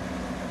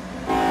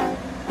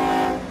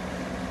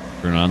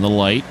 Turn on the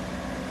light.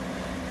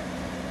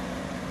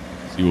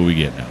 See what we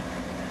get now.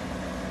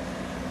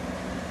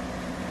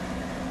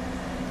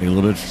 Take a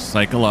little bit,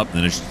 cycle up,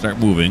 then it should start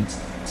moving.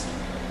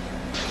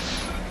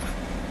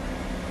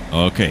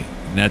 Okay.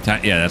 And that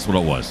time, yeah, that's what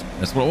it was.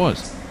 That's what it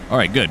was. All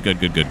right, good,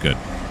 good, good, good, good.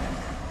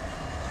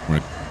 We're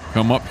going to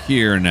come up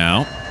here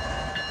now.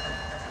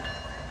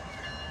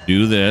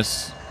 Do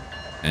this.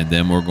 And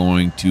then we're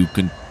going to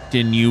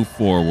continue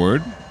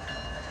forward.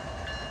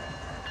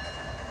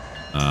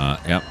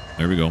 Yep,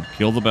 there we go.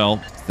 Kill the bell.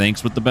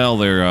 Thanks with the bell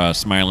there,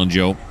 Smiling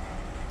Joe.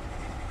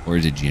 Or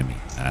is it Jimmy?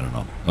 I don't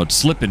know. Oh, it's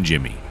Slippin'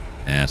 Jimmy.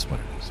 That's what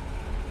it is.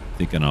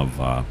 Thinking of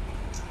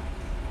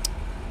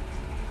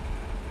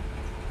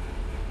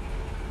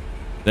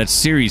that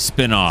series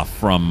spinoff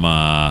from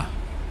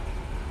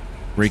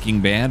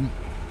Breaking Bad.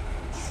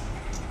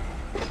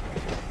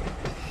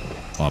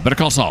 Oh, Better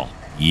Call Saul.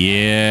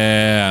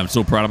 Yeah, I'm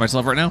so proud of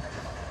myself right now.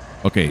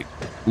 Okay.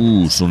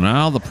 Ooh, so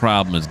now the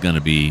problem is going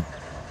to be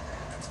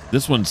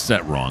this one's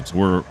set wrong, so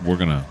we're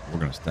gonna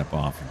step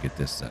off and get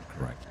this set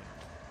correctly.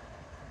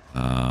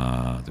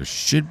 There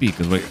should be,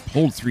 because I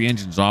pulled 3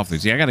 engines off there.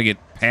 See, I got to get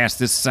past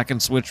this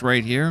second switch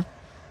right here.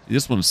 See,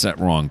 this one's set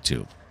wrong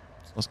too.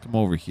 So let's come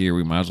over here.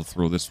 We might as well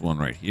throw this one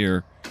right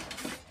here.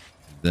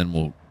 Then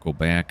we'll go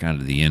back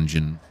onto the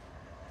engine.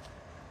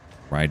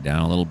 Ride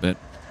down a little bit.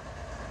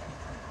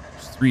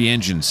 There's 3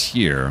 engines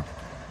here.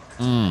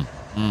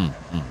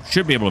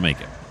 Should be able to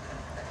make it.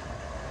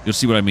 You'll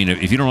see what I mean.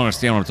 If you don't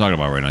understand what I'm talking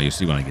about right now, you'll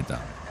see when I get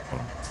down.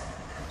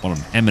 What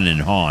I'm hemming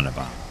and hawing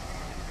about.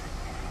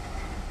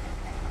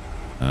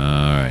 All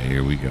right,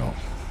 here we go.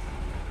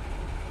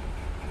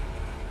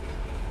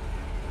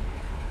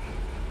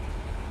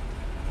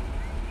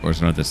 Of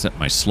course, I have to set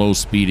my slow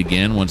speed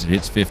again once it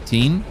hits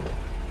 15.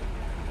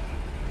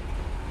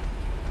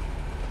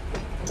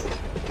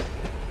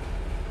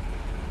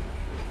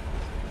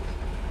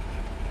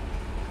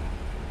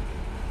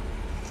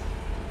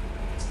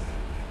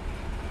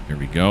 Here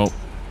we go.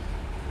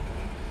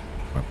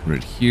 Put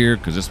it here,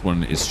 because this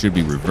one should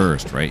be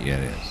reversed, right? Yeah,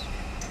 it is.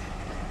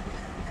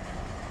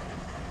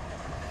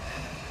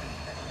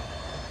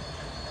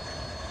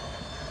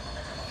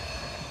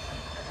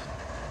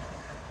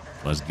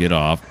 Let's get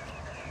off.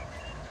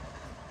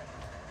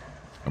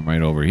 Come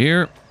right over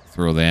here.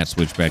 Throw that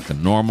switch back to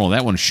normal.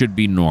 That one should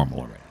be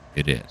normal already.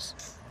 It is.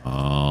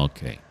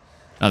 Okay.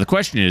 Now, the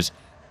question is,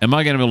 am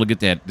I going to be able to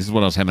get that? This is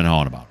what I was having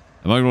on about.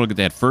 Am I going to be able to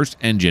get that first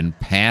engine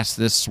past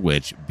this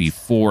switch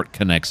before it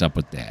connects up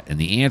with that? And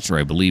the answer,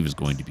 I believe, is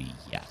going to be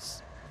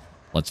yes.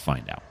 Let's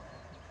find out.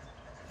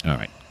 All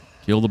right.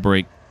 Kill the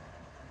brake.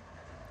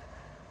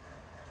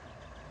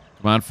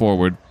 Come on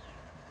forward.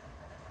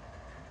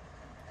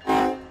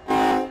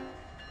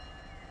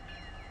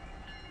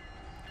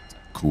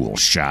 Cool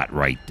shot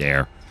right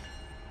there.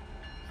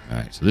 All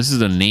right, so this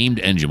is a named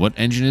engine. What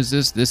engine is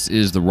this? This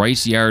is the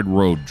Rice Yard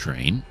Road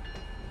Train.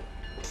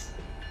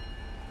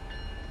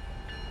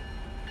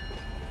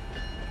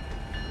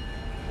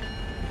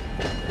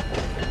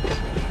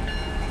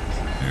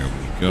 There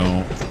we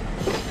go.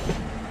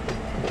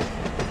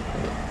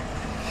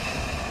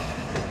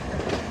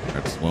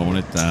 Start slowing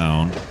it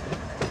down.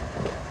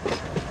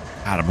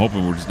 God, I'm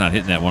hoping we're just not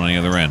hitting that one on the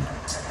other end.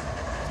 It's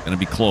going to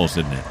be close,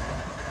 isn't it?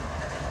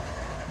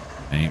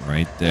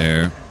 Right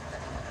there.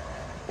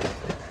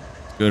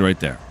 It's good right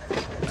there.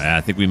 I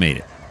think we made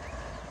it.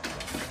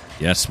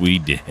 Yes, we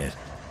did.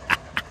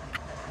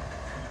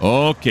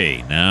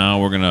 Okay, now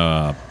we're going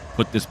to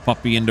put this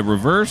puppy into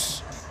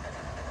reverse.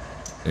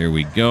 There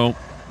we go.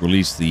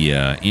 Release the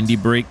Indy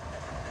brake.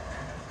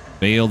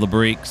 Bail the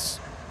brakes.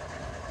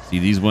 See,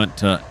 these went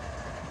to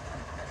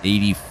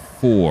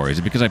 84. Is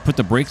it because I put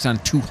the brakes on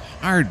too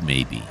hard,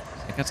 maybe?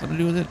 Has that got something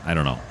to do with it? I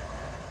don't know.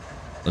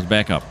 Let's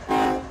back up.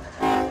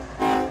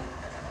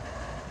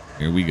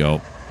 Here we go.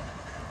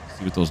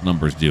 See what those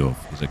numbers do.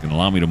 Is it going to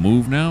allow me to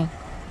move now?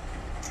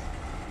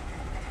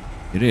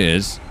 It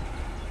is.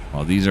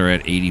 Well, these are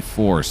at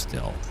 84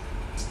 still.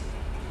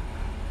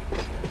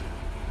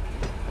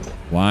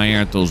 Why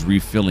aren't those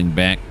refilling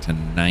back to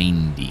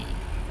 90?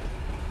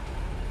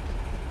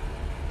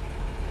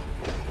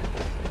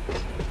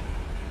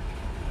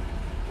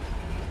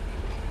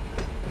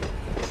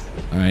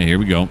 All right, here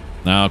we go.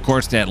 Now, of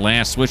course, that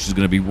last switch is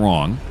going to be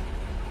wrong.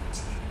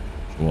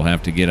 So we'll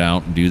have to get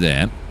out and do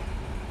that.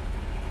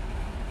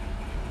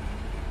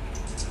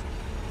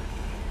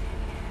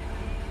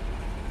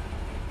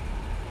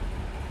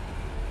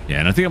 Yeah,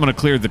 and I think I'm going to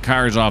clear the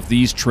cars off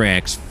these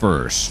tracks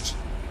first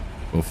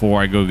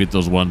before I go get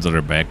those ones that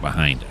are back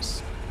behind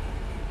us.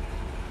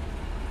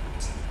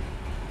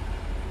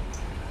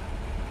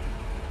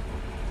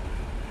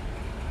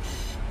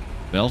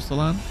 Bell still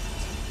on?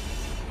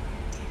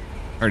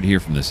 Hard to hear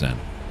from this end.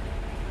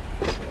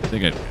 I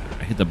think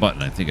I hit the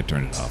button. I think I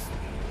turned it off.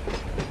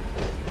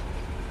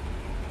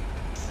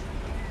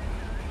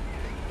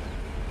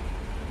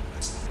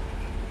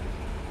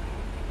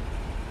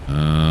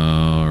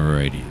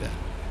 Alrighty then.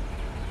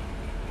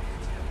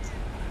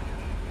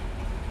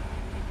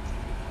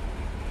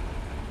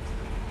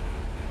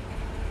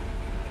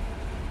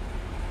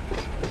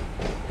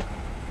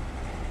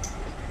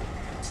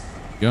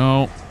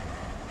 Go.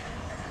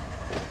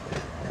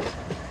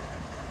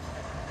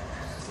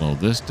 Slow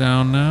this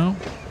down now.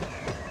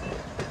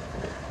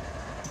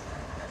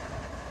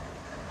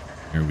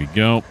 Here we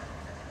go.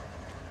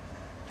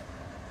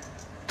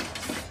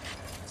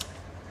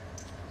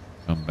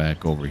 Come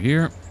back over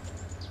here.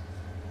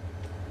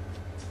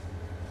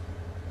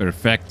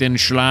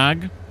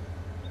 Perfektenschlag.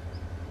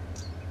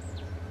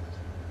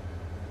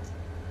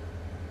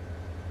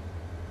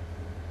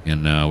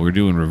 And we're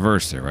doing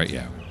reverse there, right?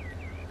 Yeah.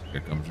 Here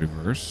comes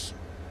reverse.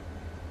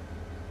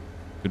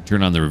 Could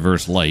turn on the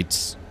reverse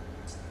lights.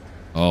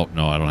 Oh,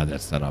 no, I don't have that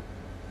set up.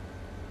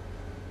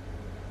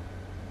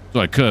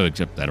 So I could,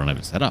 except I don't have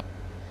it set up.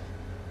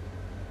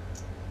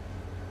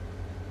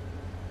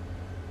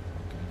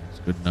 Okay, that's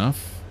good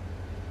enough.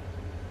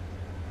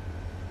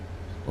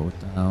 Slow it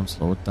down,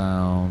 slow it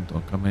down.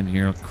 Don't come in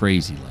here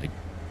crazy like.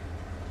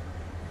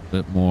 A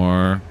bit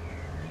more.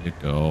 There you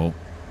go.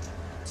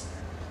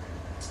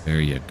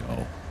 There you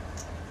go.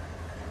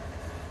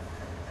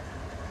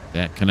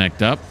 That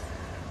connect up.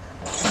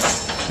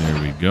 There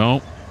we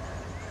go.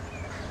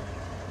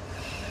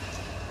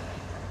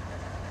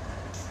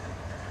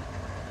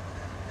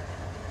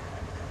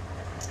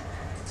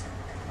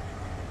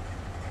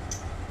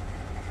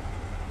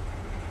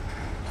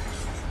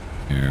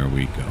 There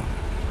we go.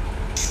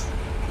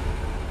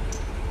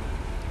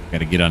 Got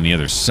to get on the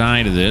other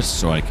side of this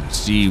so I can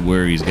see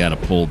where he's got to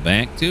pull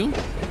back to.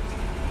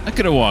 I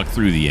could have walked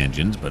through the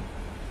engines, but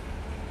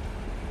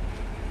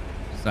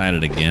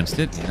decided against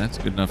it. Yeah, that's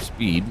good enough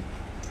speed.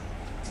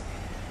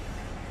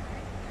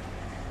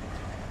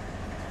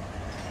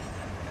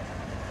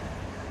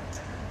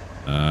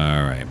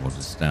 All right, we'll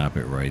just stop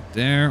it right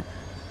there.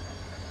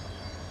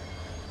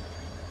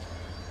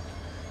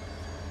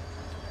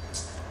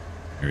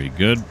 Very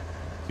good.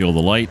 Kill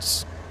the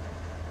lights.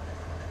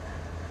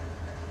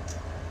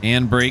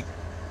 Handbrake.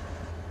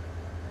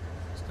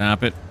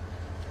 Stop it.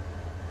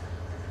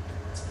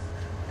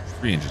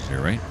 3 inches here,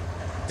 right?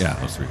 Yeah,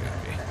 those three.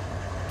 Okay.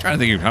 I'm trying to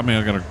think of how many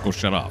I gotta go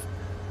shut off.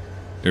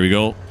 There we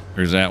go.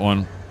 There's that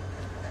one.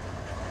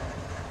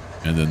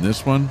 And then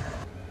this one.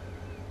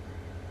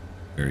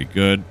 Very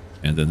good.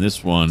 And then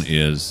this one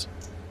is...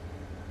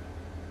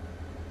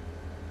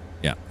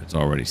 Yeah, it's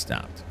already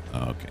stopped.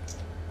 Okay.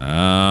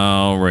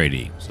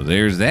 Alrighty. So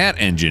there's that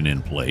engine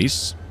in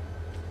place.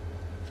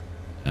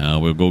 Now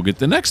we'll go get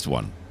the next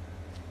one.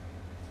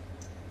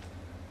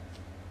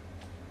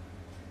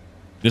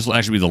 This will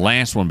actually be the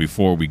last one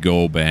before we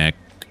go back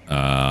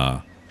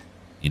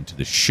into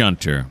the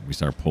shunter. We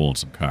start pulling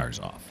some cars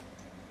off.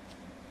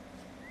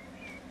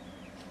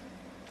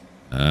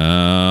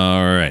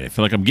 Alright. I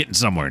feel like I'm getting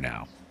somewhere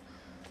now.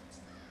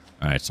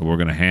 Alright, so we're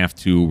going to have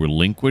to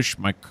relinquish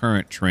my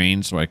current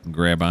train so I can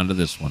grab onto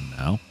this one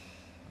now.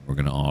 We're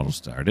going to auto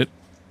start it.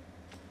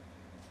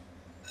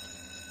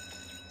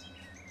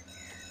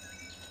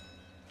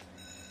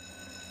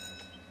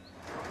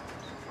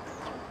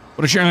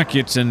 What a shock,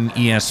 it's an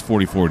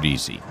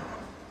ES44DC.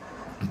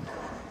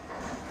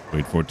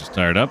 Wait for it to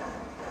start up.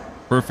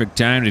 Perfect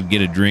time to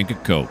get a drink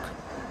of Coke.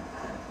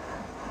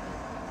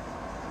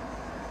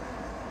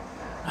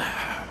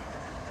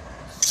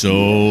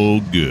 So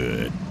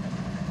good.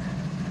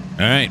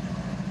 All right.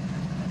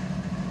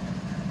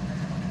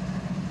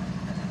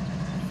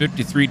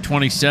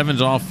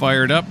 5327's all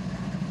fired up.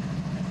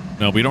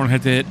 No, we don't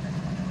have to hit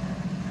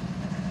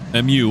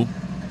MU.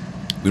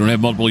 We don't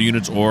have multiple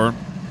units or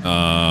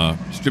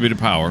distributed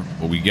power,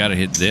 but we got to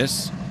hit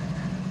this.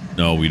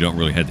 No, we don't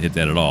really have to hit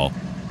that at all.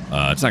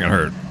 It's not going to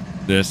hurt.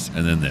 This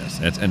and then this.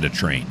 That's end of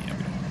train. Yeah,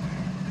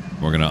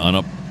 we're going to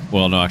unup.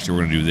 Well, no, actually,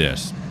 we're going to do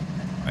this.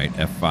 All right,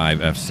 F5,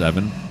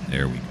 F7.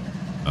 There we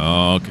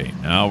go. Okay,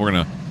 now we're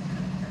going to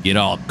get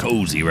all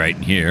cozy right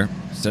in here.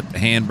 Set the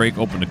handbrake,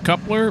 open the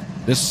coupler.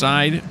 This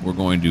side, we're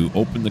going to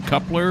open the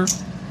coupler,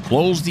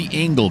 close the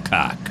angle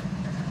cock.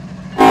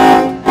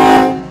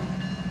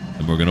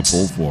 And we're going to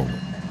pull forward.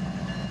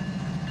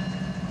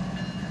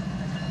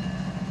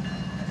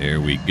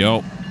 There we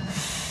go.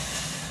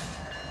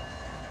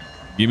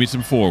 Give me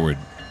some forward.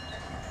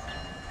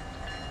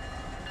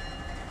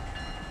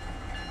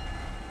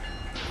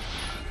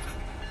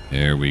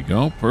 There we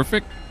go.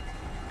 Perfect.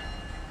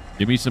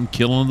 Give me some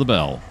killing the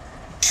bell.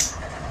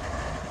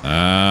 All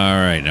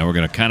right. Now we're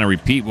going to kind of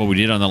repeat what we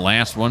did on the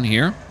last one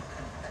here.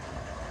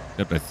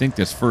 Except I think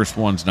this first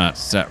one's not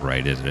set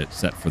right, is it? It's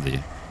set for the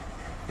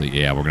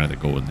yeah, we're going to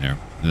have to go in there.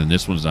 And then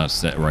this one's not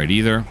set right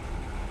either.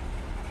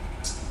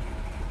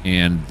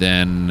 And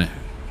then,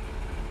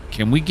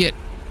 can we get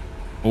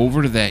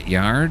over to that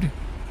yard?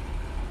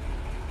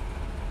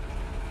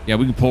 Yeah,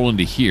 we can pull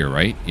into here,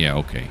 right? Yeah,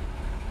 okay.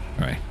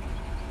 All right.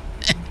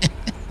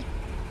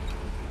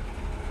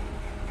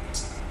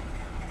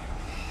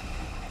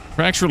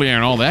 Tracks really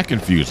aren't all that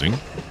confusing,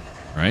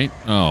 right?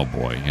 Oh,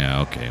 boy.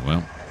 Yeah, okay.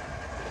 Well,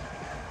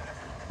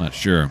 not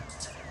sure.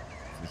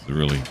 This is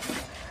really...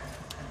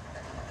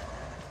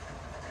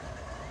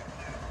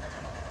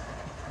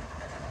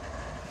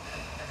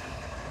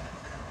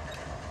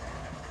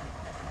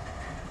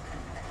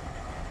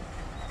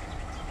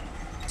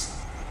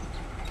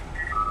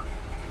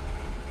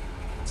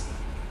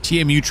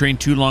 TMU train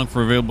too long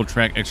for available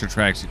track, extra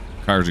tracks,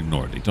 cars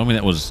ignored. They told me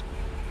that was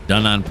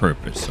done on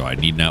purpose, so I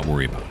need not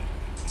worry about it.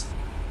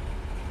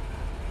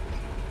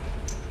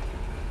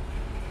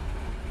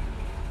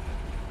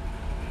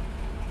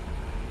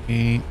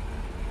 Okay.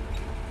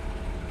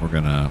 We're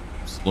going to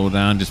slow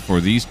down just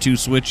for these two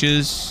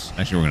switches.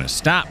 Actually, we're going to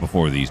stop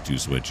before these two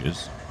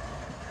switches.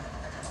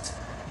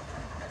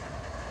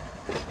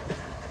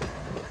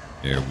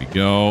 There we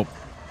go.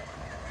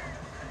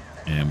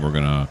 And we're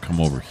going to come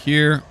over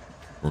here.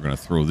 We're going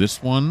to throw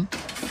this one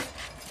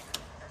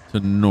to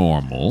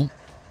normal.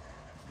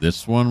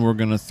 This one we're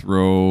going to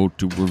throw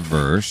to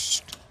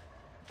reversed.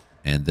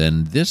 And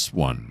then this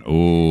one,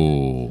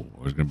 oh,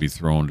 we're going to be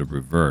thrown to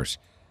reverse.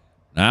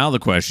 Now the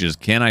question is,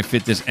 can I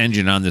fit this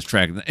engine on this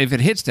track? If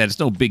it hits that, it's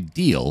no big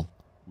deal.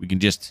 We can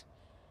just...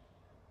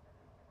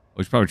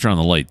 We should probably turn on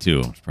the light,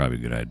 too. It's probably a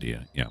good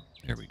idea. Yeah,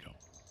 there we go.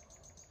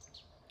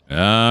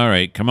 All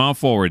right, come on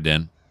forward,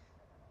 then.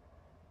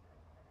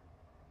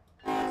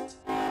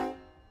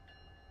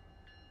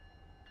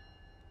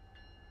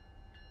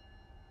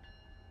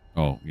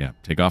 Oh, yeah.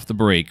 Take off the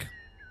brake.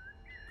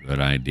 Good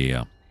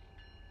idea.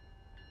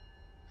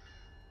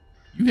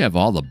 You have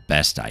all the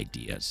best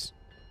ideas.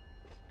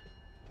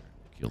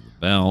 Kill the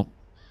bell.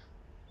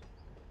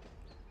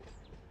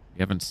 We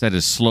haven't set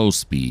his slow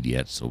speed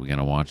yet, so we're going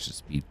to watch the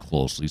speed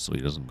closely so he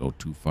doesn't go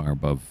too far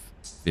above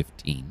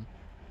 15.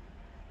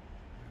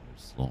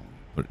 Slow.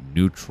 Put it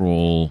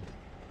neutral.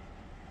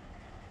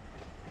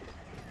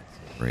 Add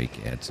some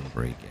brake, add some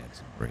brake, add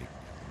some brake.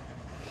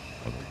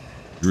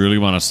 You really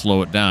want to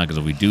slow it down, because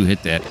if we do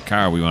hit that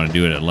car, we want to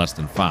do it at less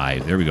than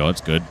 5. There we go.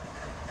 It's good.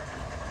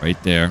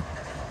 Right there.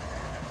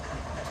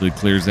 So he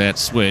clears that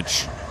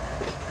switch.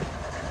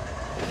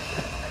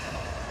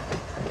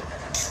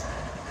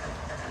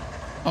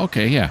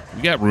 Okay, yeah.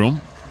 We got room.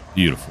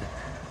 Beautiful.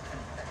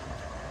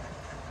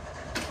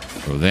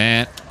 Throw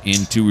that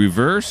into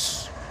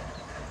reverse.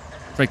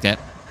 Like that.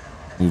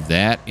 Move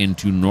that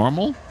into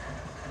normal.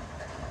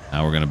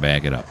 Now we're going to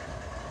back it up.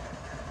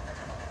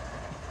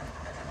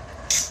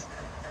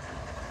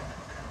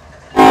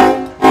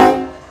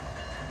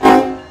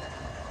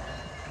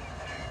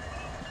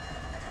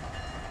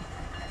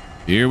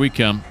 Here we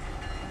come.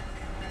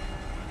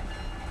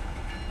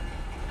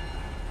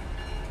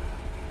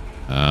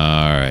 All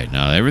right.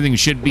 Now everything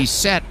should be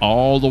set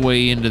all the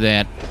way into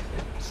that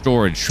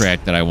storage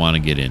track that I want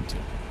to get into.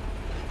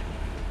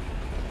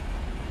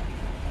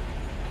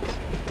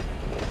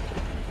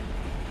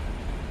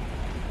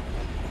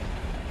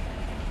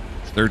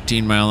 There's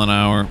 13 mile an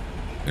hour.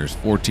 There's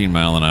 14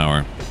 mile an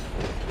hour.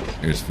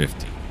 There's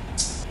 15.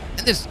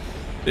 And this...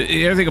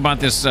 The other thing about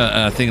this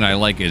thing that I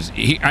like is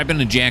I've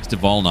been in Jack's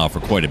Duvall now for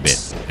quite a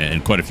bit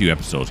and quite a few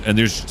episodes, and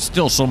there's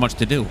still so much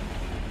to do.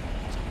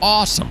 It's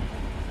awesome.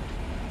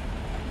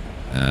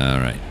 All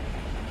right.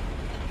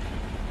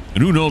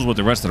 And who knows what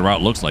the rest of the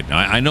route looks like now.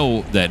 I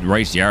know that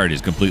Rice Yard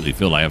is completely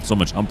filled. I have so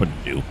much humping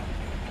to do.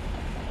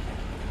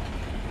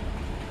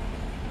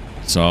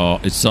 So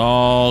it's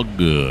all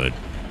good.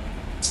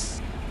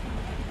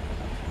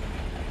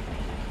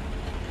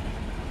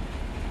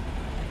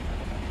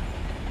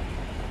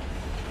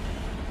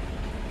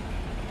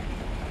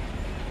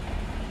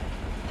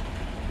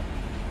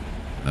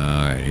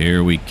 All right,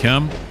 here we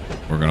come.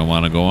 We're going to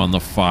want to go on the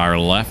far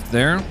left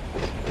there.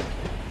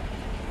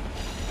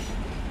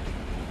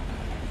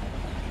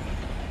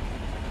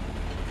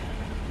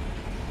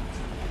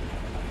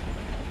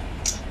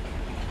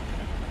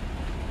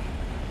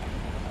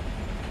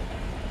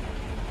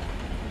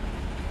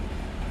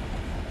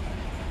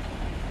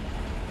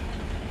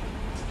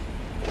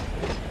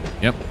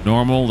 Yep,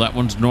 normal. That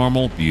one's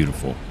normal.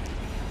 Beautiful.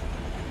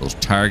 Those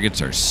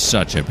targets are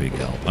such a big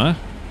help, huh?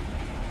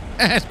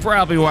 That's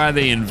probably why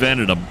they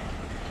invented them.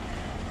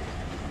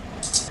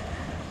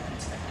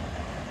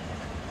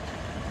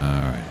 All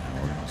right, now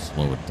we're going to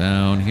slow it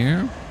down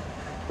here.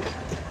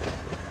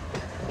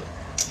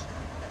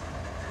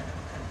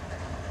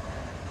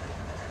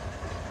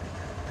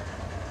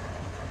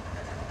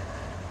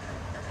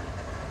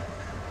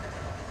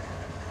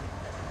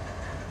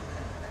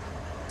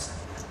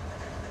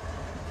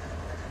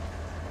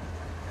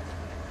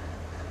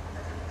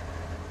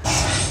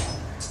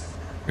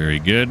 Very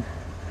good.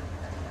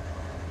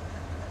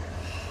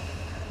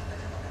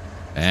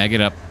 Bag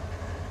it up.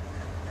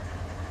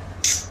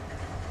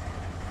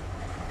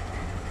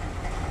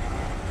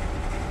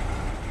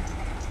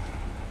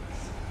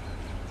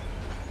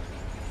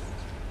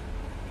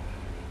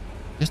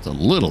 Just a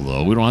little,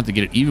 though. We don't have to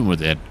get it even with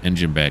that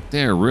engine back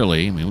there,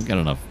 really. I mean, we got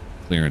enough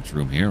clearance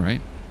room here,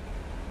 right?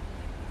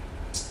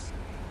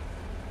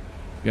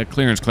 We got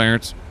clearance.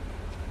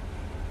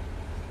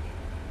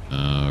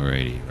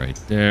 Alrighty, right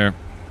there.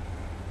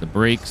 The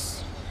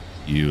brakes.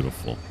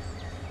 Beautiful.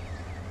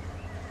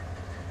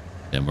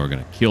 Then we're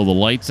going to kill the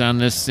lights on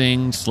this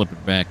thing, slip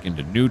it back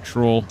into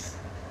neutral.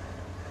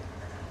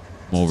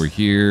 Come over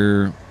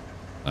here,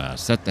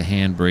 set the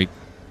handbrake,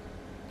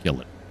 kill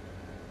it.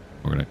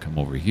 We're going to come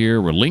over here,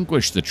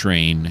 relinquish the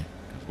train.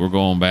 We're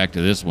going back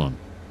to this one.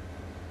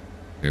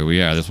 Here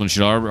we are. This one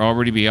should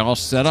already be all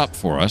set up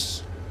for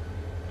us.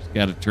 Just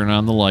got to turn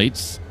on the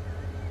lights.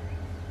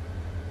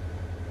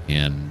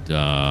 And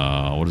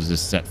what is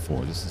this set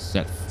for? This is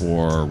set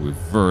for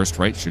reversed,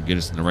 right? Should get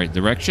us in the right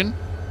direction.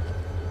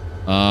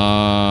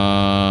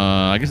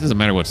 I guess it doesn't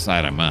matter what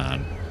side I'm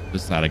on.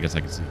 This side, I guess I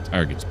can see the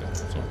targets better.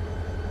 So,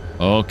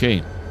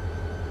 okay.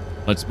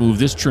 Let's move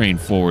this train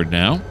forward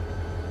now.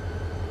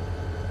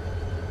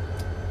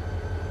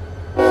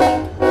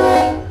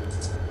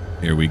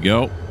 Here we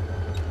go.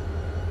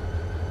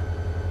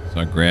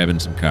 Start grabbing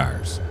some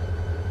cars.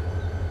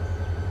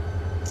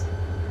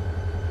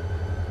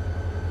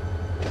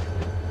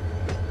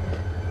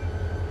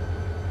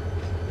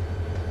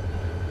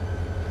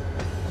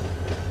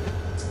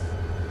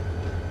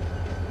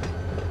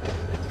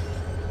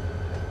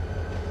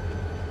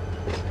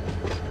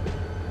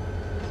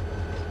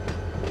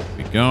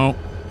 Go.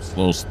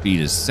 Slow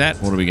speed is set.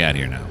 What do we got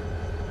here now?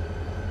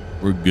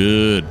 We're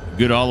good.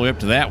 Good all the way up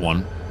to that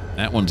one.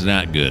 That one's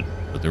not good,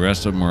 but the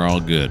rest of them are all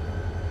good.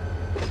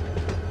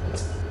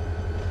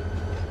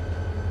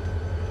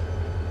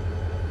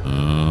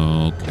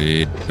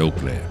 Okay,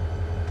 dokie.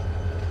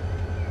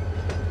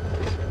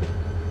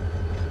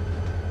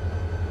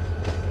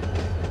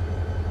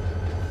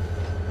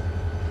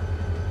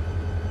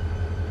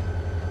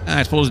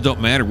 I suppose it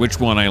don't matter which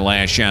one I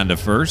lash onto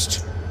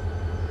first.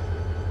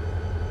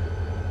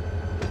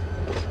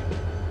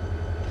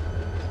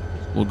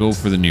 We'll go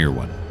for the near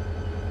one.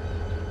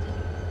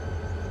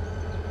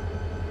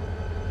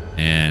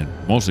 And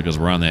mostly because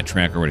we're on that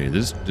track already.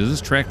 Does this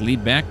track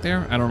lead back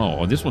there? I don't know.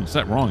 Oh, this one's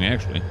set wrong,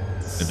 actually.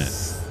 Isn't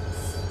it?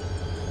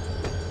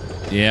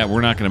 Yeah,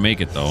 we're not going to make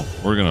it, though.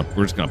 We're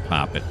just going to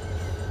pop it.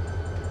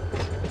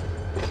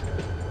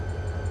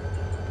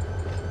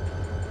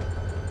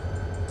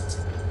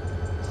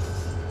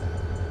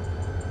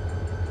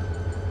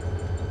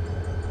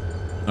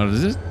 Oh,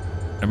 does this...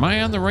 Am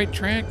I on the right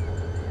track?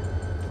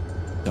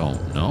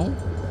 Don't know.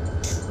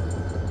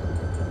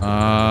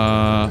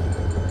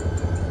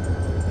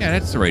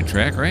 that's the right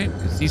track, right?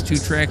 It's these two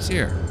tracks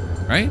here,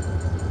 right?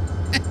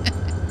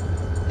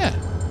 Yeah.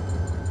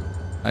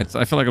 I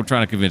feel like I'm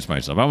trying to convince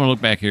myself. I'm going to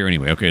look back here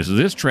anyway. Okay, so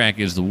this track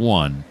is the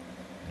one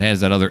that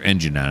has that other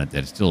engine on it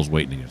that still is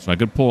waiting to get. So I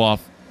could pull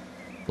off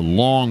the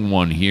long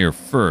one here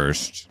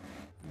first.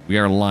 We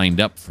are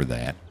lined up for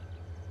that.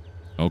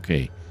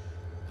 Okay.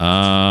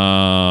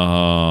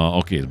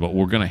 Okay, what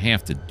we're going to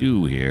have to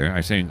do here...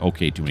 I'm saying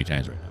okay too many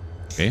times right now.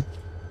 Okay.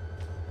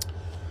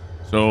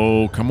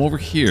 So come over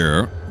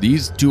here.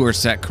 These two are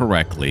set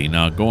correctly.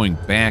 Now going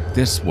back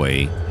this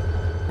way...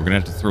 We're going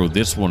to have to throw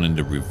this one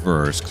into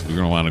reverse because we're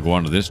going to want to go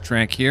onto this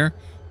track here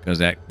because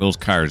those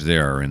cars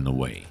there are in the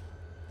way.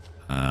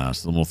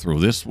 So then we'll throw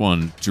this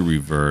one to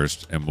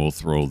reverse and we'll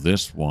throw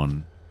this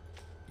one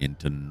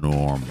into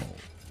normal.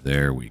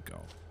 There we go.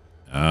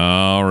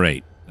 All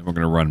right. Then we're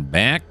going to run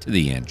back to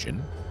the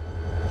engine.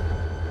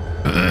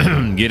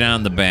 Get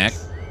on the back.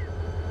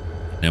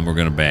 And then we're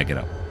going to back it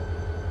up.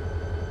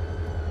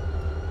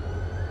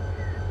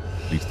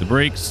 Release the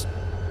brakes.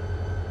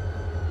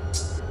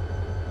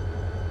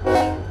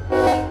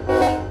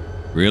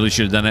 Really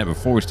should have done that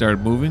before we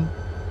started moving.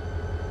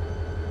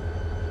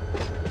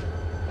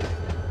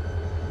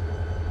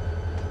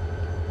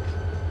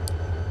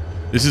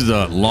 This is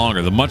the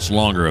much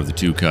longer of the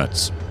two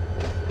cuts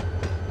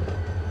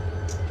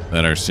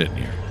that are sitting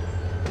here.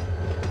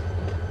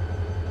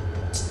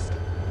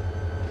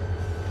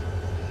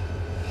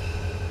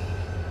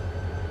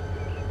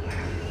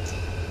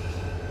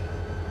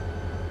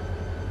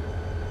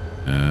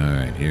 All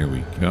right, here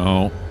we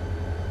go.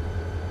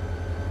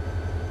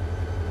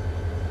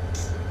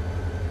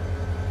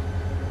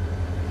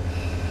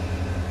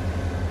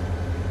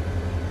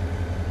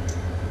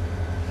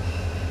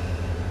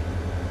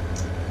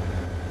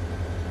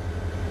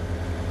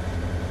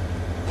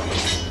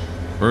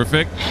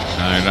 Perfect. All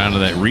right, onto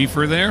that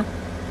reefer there.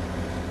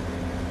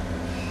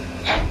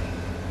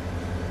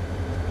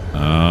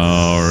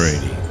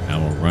 Alrighty. Now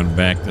we'll run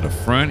back to the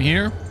front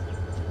here.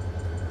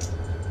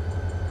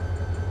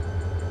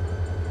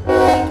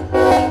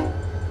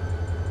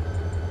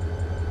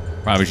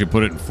 Probably should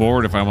put it in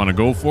forward if I want to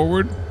go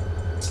forward.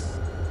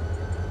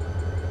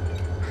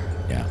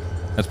 Yeah,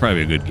 that's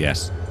probably a good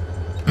guess.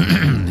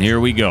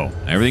 Here we go.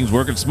 Everything's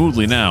working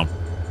smoothly now.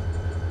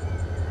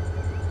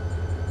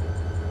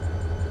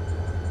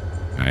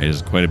 This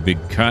is quite a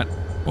big cut.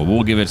 Well,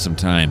 we'll give it some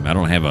time. I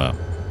don't have a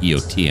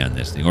EOT on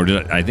this thing. Or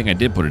I think I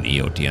did put an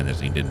EOT on this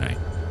thing, didn't I? Am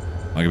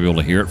I going to be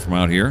able to hear it from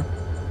out here?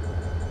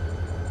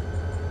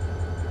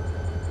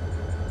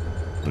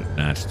 Put it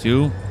notch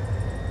 2.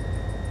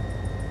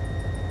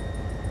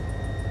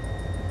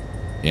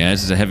 Yeah,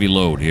 this is a heavy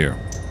load here.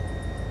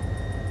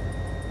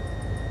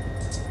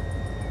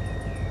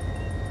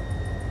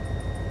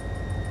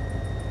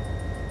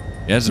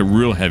 Yeah, this is a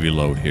real heavy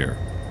load here.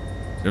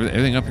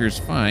 Everything up here is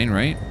fine,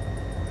 right?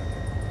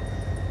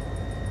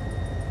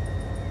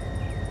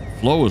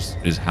 Flow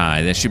is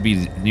high. That should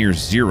be near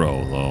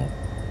 0, though,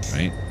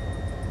 right?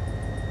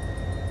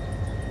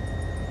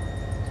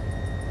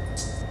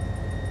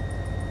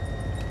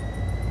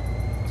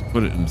 Let's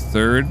put it in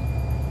third.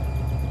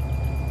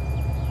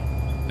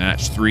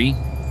 Notch 3.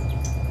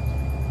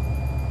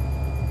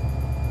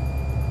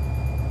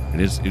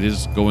 It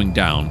is going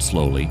down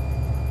slowly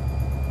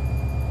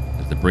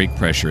as the brake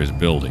pressure is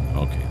building.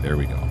 Okay, there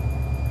we go.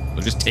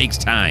 It just takes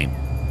time.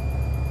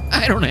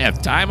 I don't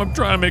have time. I'm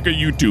trying to make a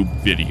YouTube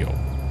video.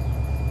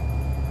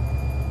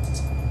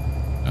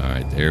 All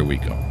right, there we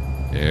go.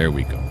 There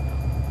we go.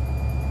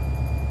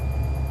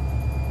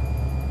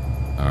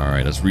 All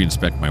right, let's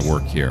re-inspect my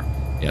work here.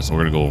 Yeah, so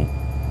we're going to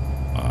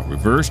go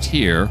reversed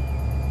here,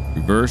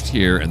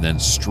 and then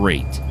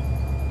straight.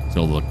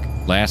 So the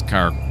last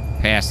car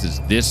passes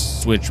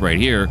this switch right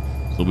here,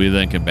 so we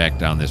then can back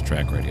down this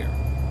track right here.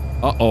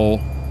 Uh-oh.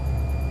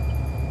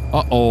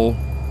 Uh-oh.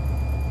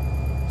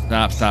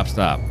 Stop, stop,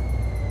 stop.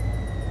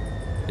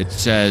 It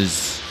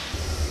says...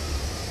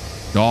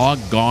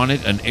 Doggone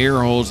it, an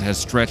air hose has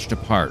stretched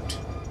apart.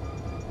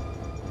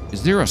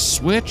 Is there a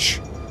switch?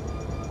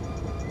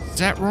 Is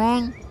that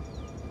wrong?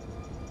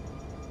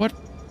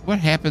 What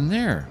happened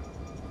there?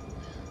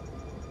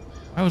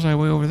 Why was I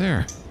way over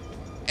there?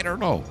 I don't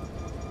know.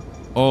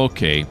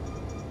 Okay.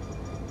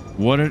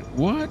 What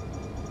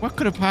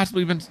could have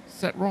possibly been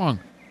set wrong?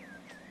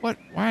 Why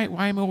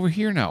am I over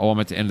here now? Oh, I'm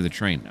at the end of the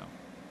train now.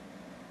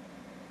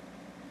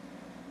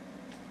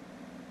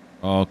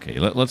 Okay,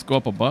 let's go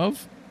up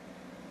above.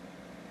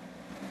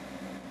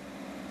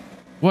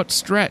 What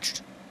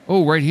stretched?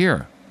 Oh, right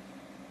here.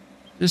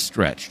 This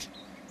stretched.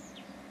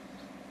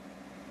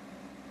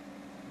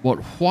 But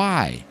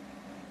why?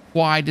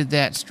 Why did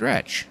that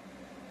stretch?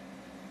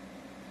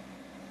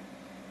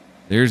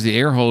 There's the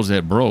air hose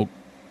that broke.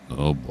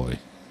 Oh, boy.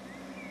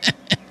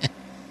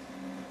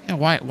 Yeah,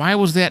 why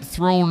was that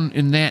thrown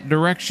in that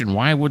direction?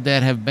 Why would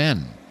that have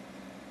been?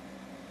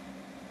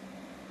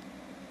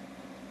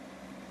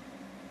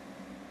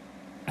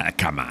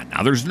 Come on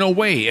now. There's no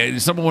way.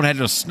 Someone would have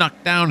just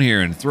snuck down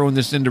here and thrown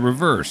this into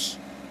reverse.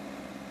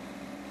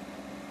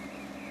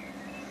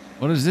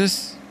 What is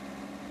this?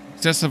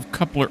 Excessive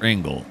coupler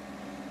angle.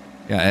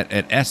 Yeah,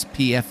 at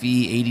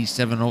SPFE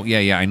 870.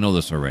 Yeah, I know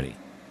this already.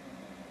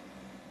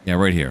 Yeah,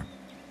 right here.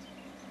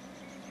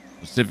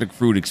 Pacific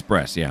Fruit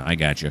Express. Yeah, I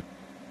got you.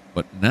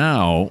 But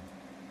now,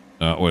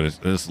 what is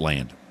this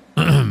land?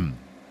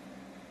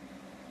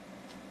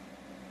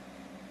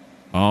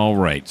 All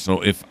right. So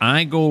if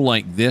I go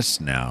like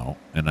this now,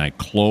 and I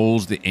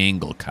close the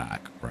angle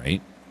cock,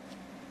 right?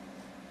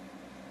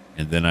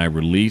 And then I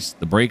release,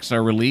 the brakes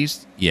are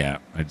released. Yeah,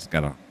 I just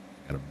gotta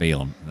bail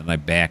them. And then I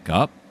back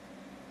up.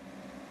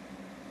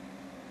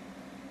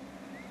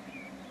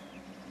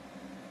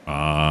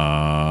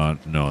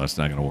 No, that's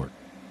not gonna work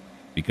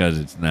because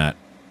it's not.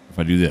 If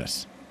I do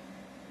this,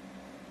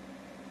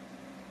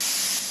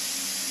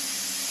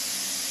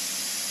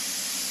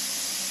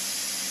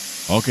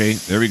 okay,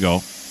 there we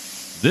go.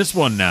 This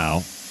one now,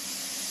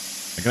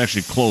 I can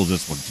actually close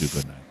this one too,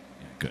 couldn't I?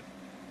 Yeah, good.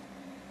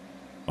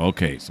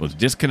 Okay, so it's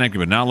disconnected,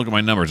 but now look at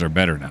my numbers are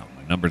better now.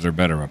 My numbers are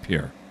better up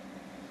here.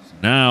 So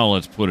now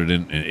let's put it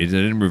in. Is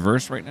it in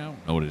reverse right now?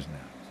 No, it is not.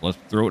 So let's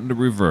throw it into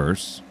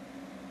reverse.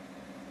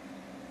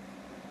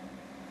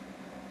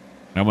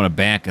 I'm going to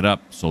back it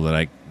up so that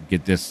I can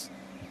get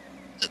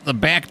the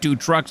back two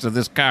trucks of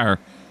this car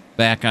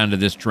back onto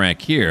this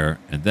track here,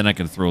 and then I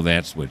can throw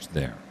that switch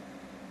there.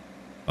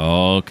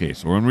 Okay,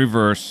 so we're in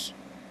reverse.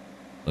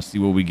 Let's see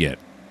what we get.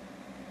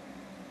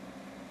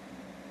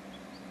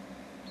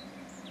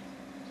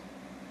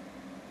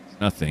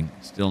 Nothing.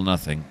 Still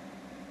nothing.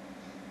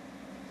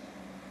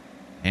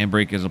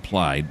 Handbrake is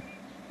applied.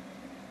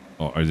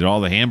 Oh, did all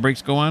the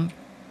handbrakes go on?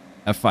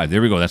 F5.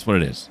 There we go. That's what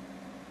it is.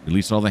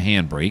 Release all the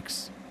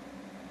handbrakes.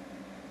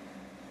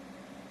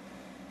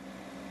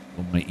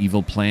 Will my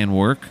evil plan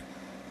work?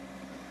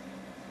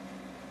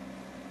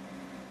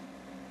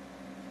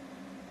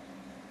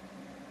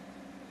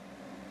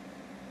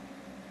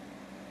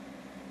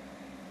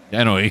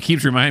 I know. It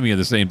keeps reminding me of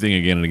the same thing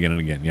again and again and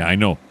again. Yeah, I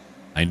know.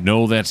 I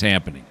know that's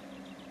happening.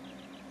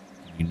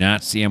 Can you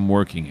not see I'm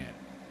working at it?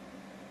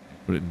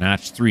 I put it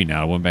notch 3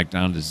 now. I went back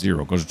down to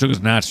 0 because it took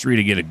us notch 3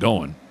 to get it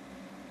going.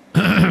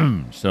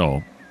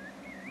 So,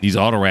 these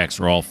auto racks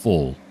are all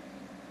full.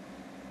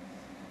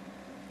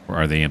 Or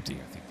are they empty?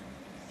 I think they're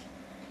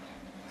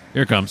empty.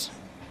 Here it comes.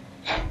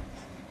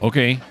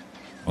 Okay.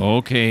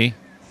 Okay.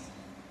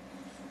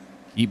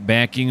 Keep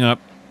backing up.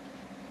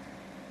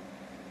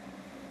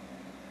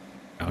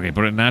 Okay,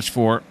 put it in notch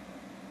 4.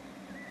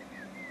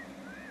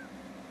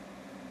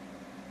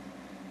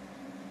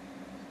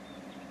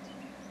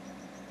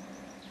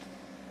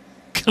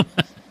 Come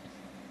on.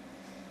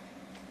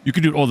 You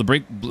can do it. Oh, the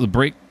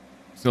brake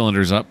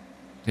cylinder's up.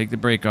 Take the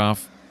brake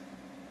off.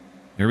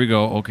 Here we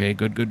go. Okay,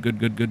 good.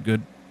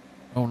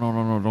 Oh,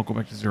 no. Don't go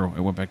back to 0.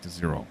 It went back to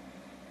 0.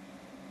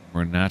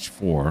 We're in notch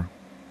 4.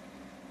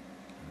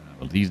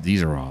 But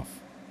these are off.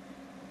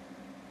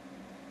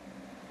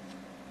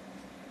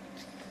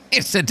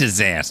 It's a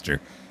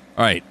disaster.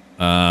 All right.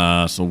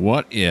 So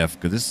what if,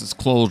 because this is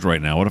closed right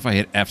now, what if I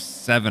hit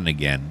F7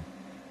 again?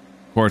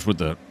 Of course, with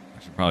the,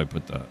 I should probably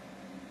put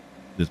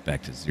this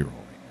back to 0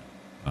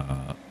 right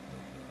now.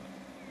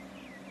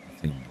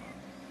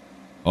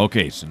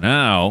 Okay, so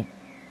now,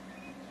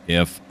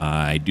 if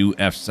I do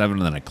F7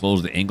 and then I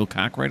close the angle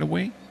cock right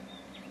away.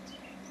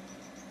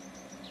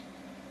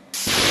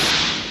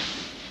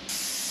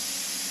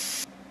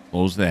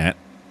 Close that.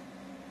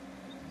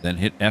 Then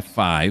hit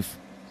F5.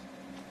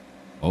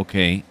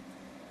 Okay.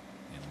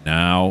 And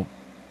now,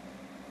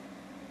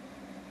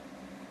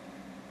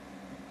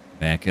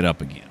 back it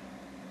up again.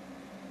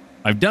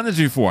 I've done this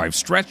before. I've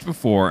stretched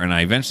before, and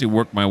I eventually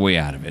worked my way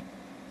out of it.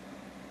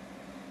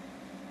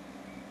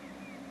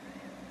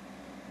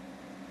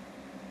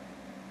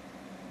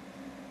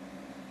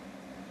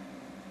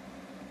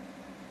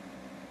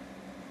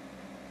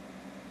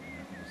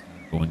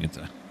 Going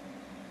into...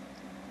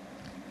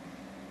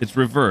 It's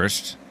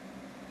reversed.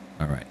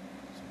 All right.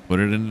 So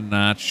put it into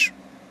notch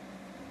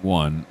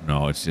 1.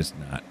 No, it's just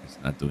not. It's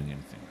not doing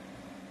anything right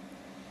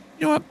now.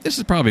 You know what? This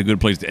is probably a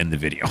good place to end the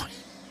video.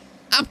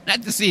 I'm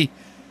glad to see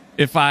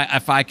if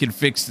I can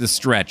fix the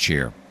stretch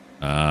here.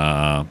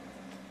 Yeah.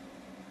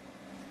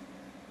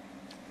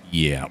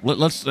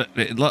 Let's. I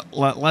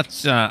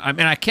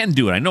mean, I can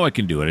do it. I know I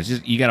can do it. It's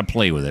just you got to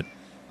play with it.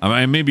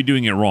 I may be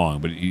doing it wrong,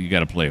 but you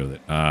got to play with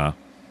it.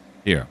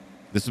 Here.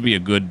 This would be a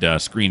good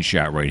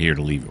screenshot right here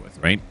to leave it with,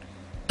 right?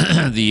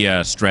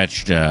 the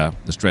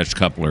stretched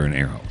coupler and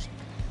arrows.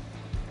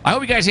 I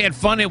hope you guys had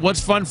fun. It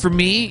was fun for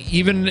me.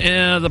 Even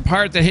the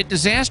part that hit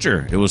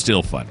disaster, it was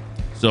still fun.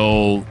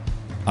 So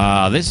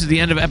this is the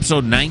end of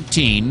episode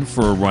 19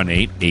 for Run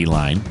 8,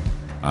 A-Line.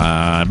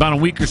 About a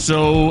week or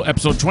so,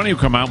 episode 20 will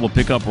come out. We'll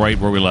pick up right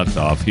where we left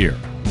off here.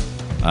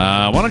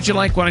 Why don't you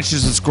like, why don't you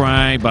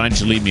subscribe, why don't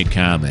you leave me a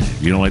comment?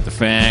 If you don't like the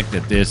fact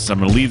that I'm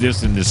going to leave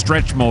this in the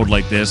stretch mode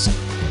like this,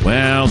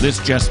 well, this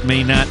just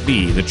may not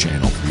be the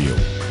channel for you.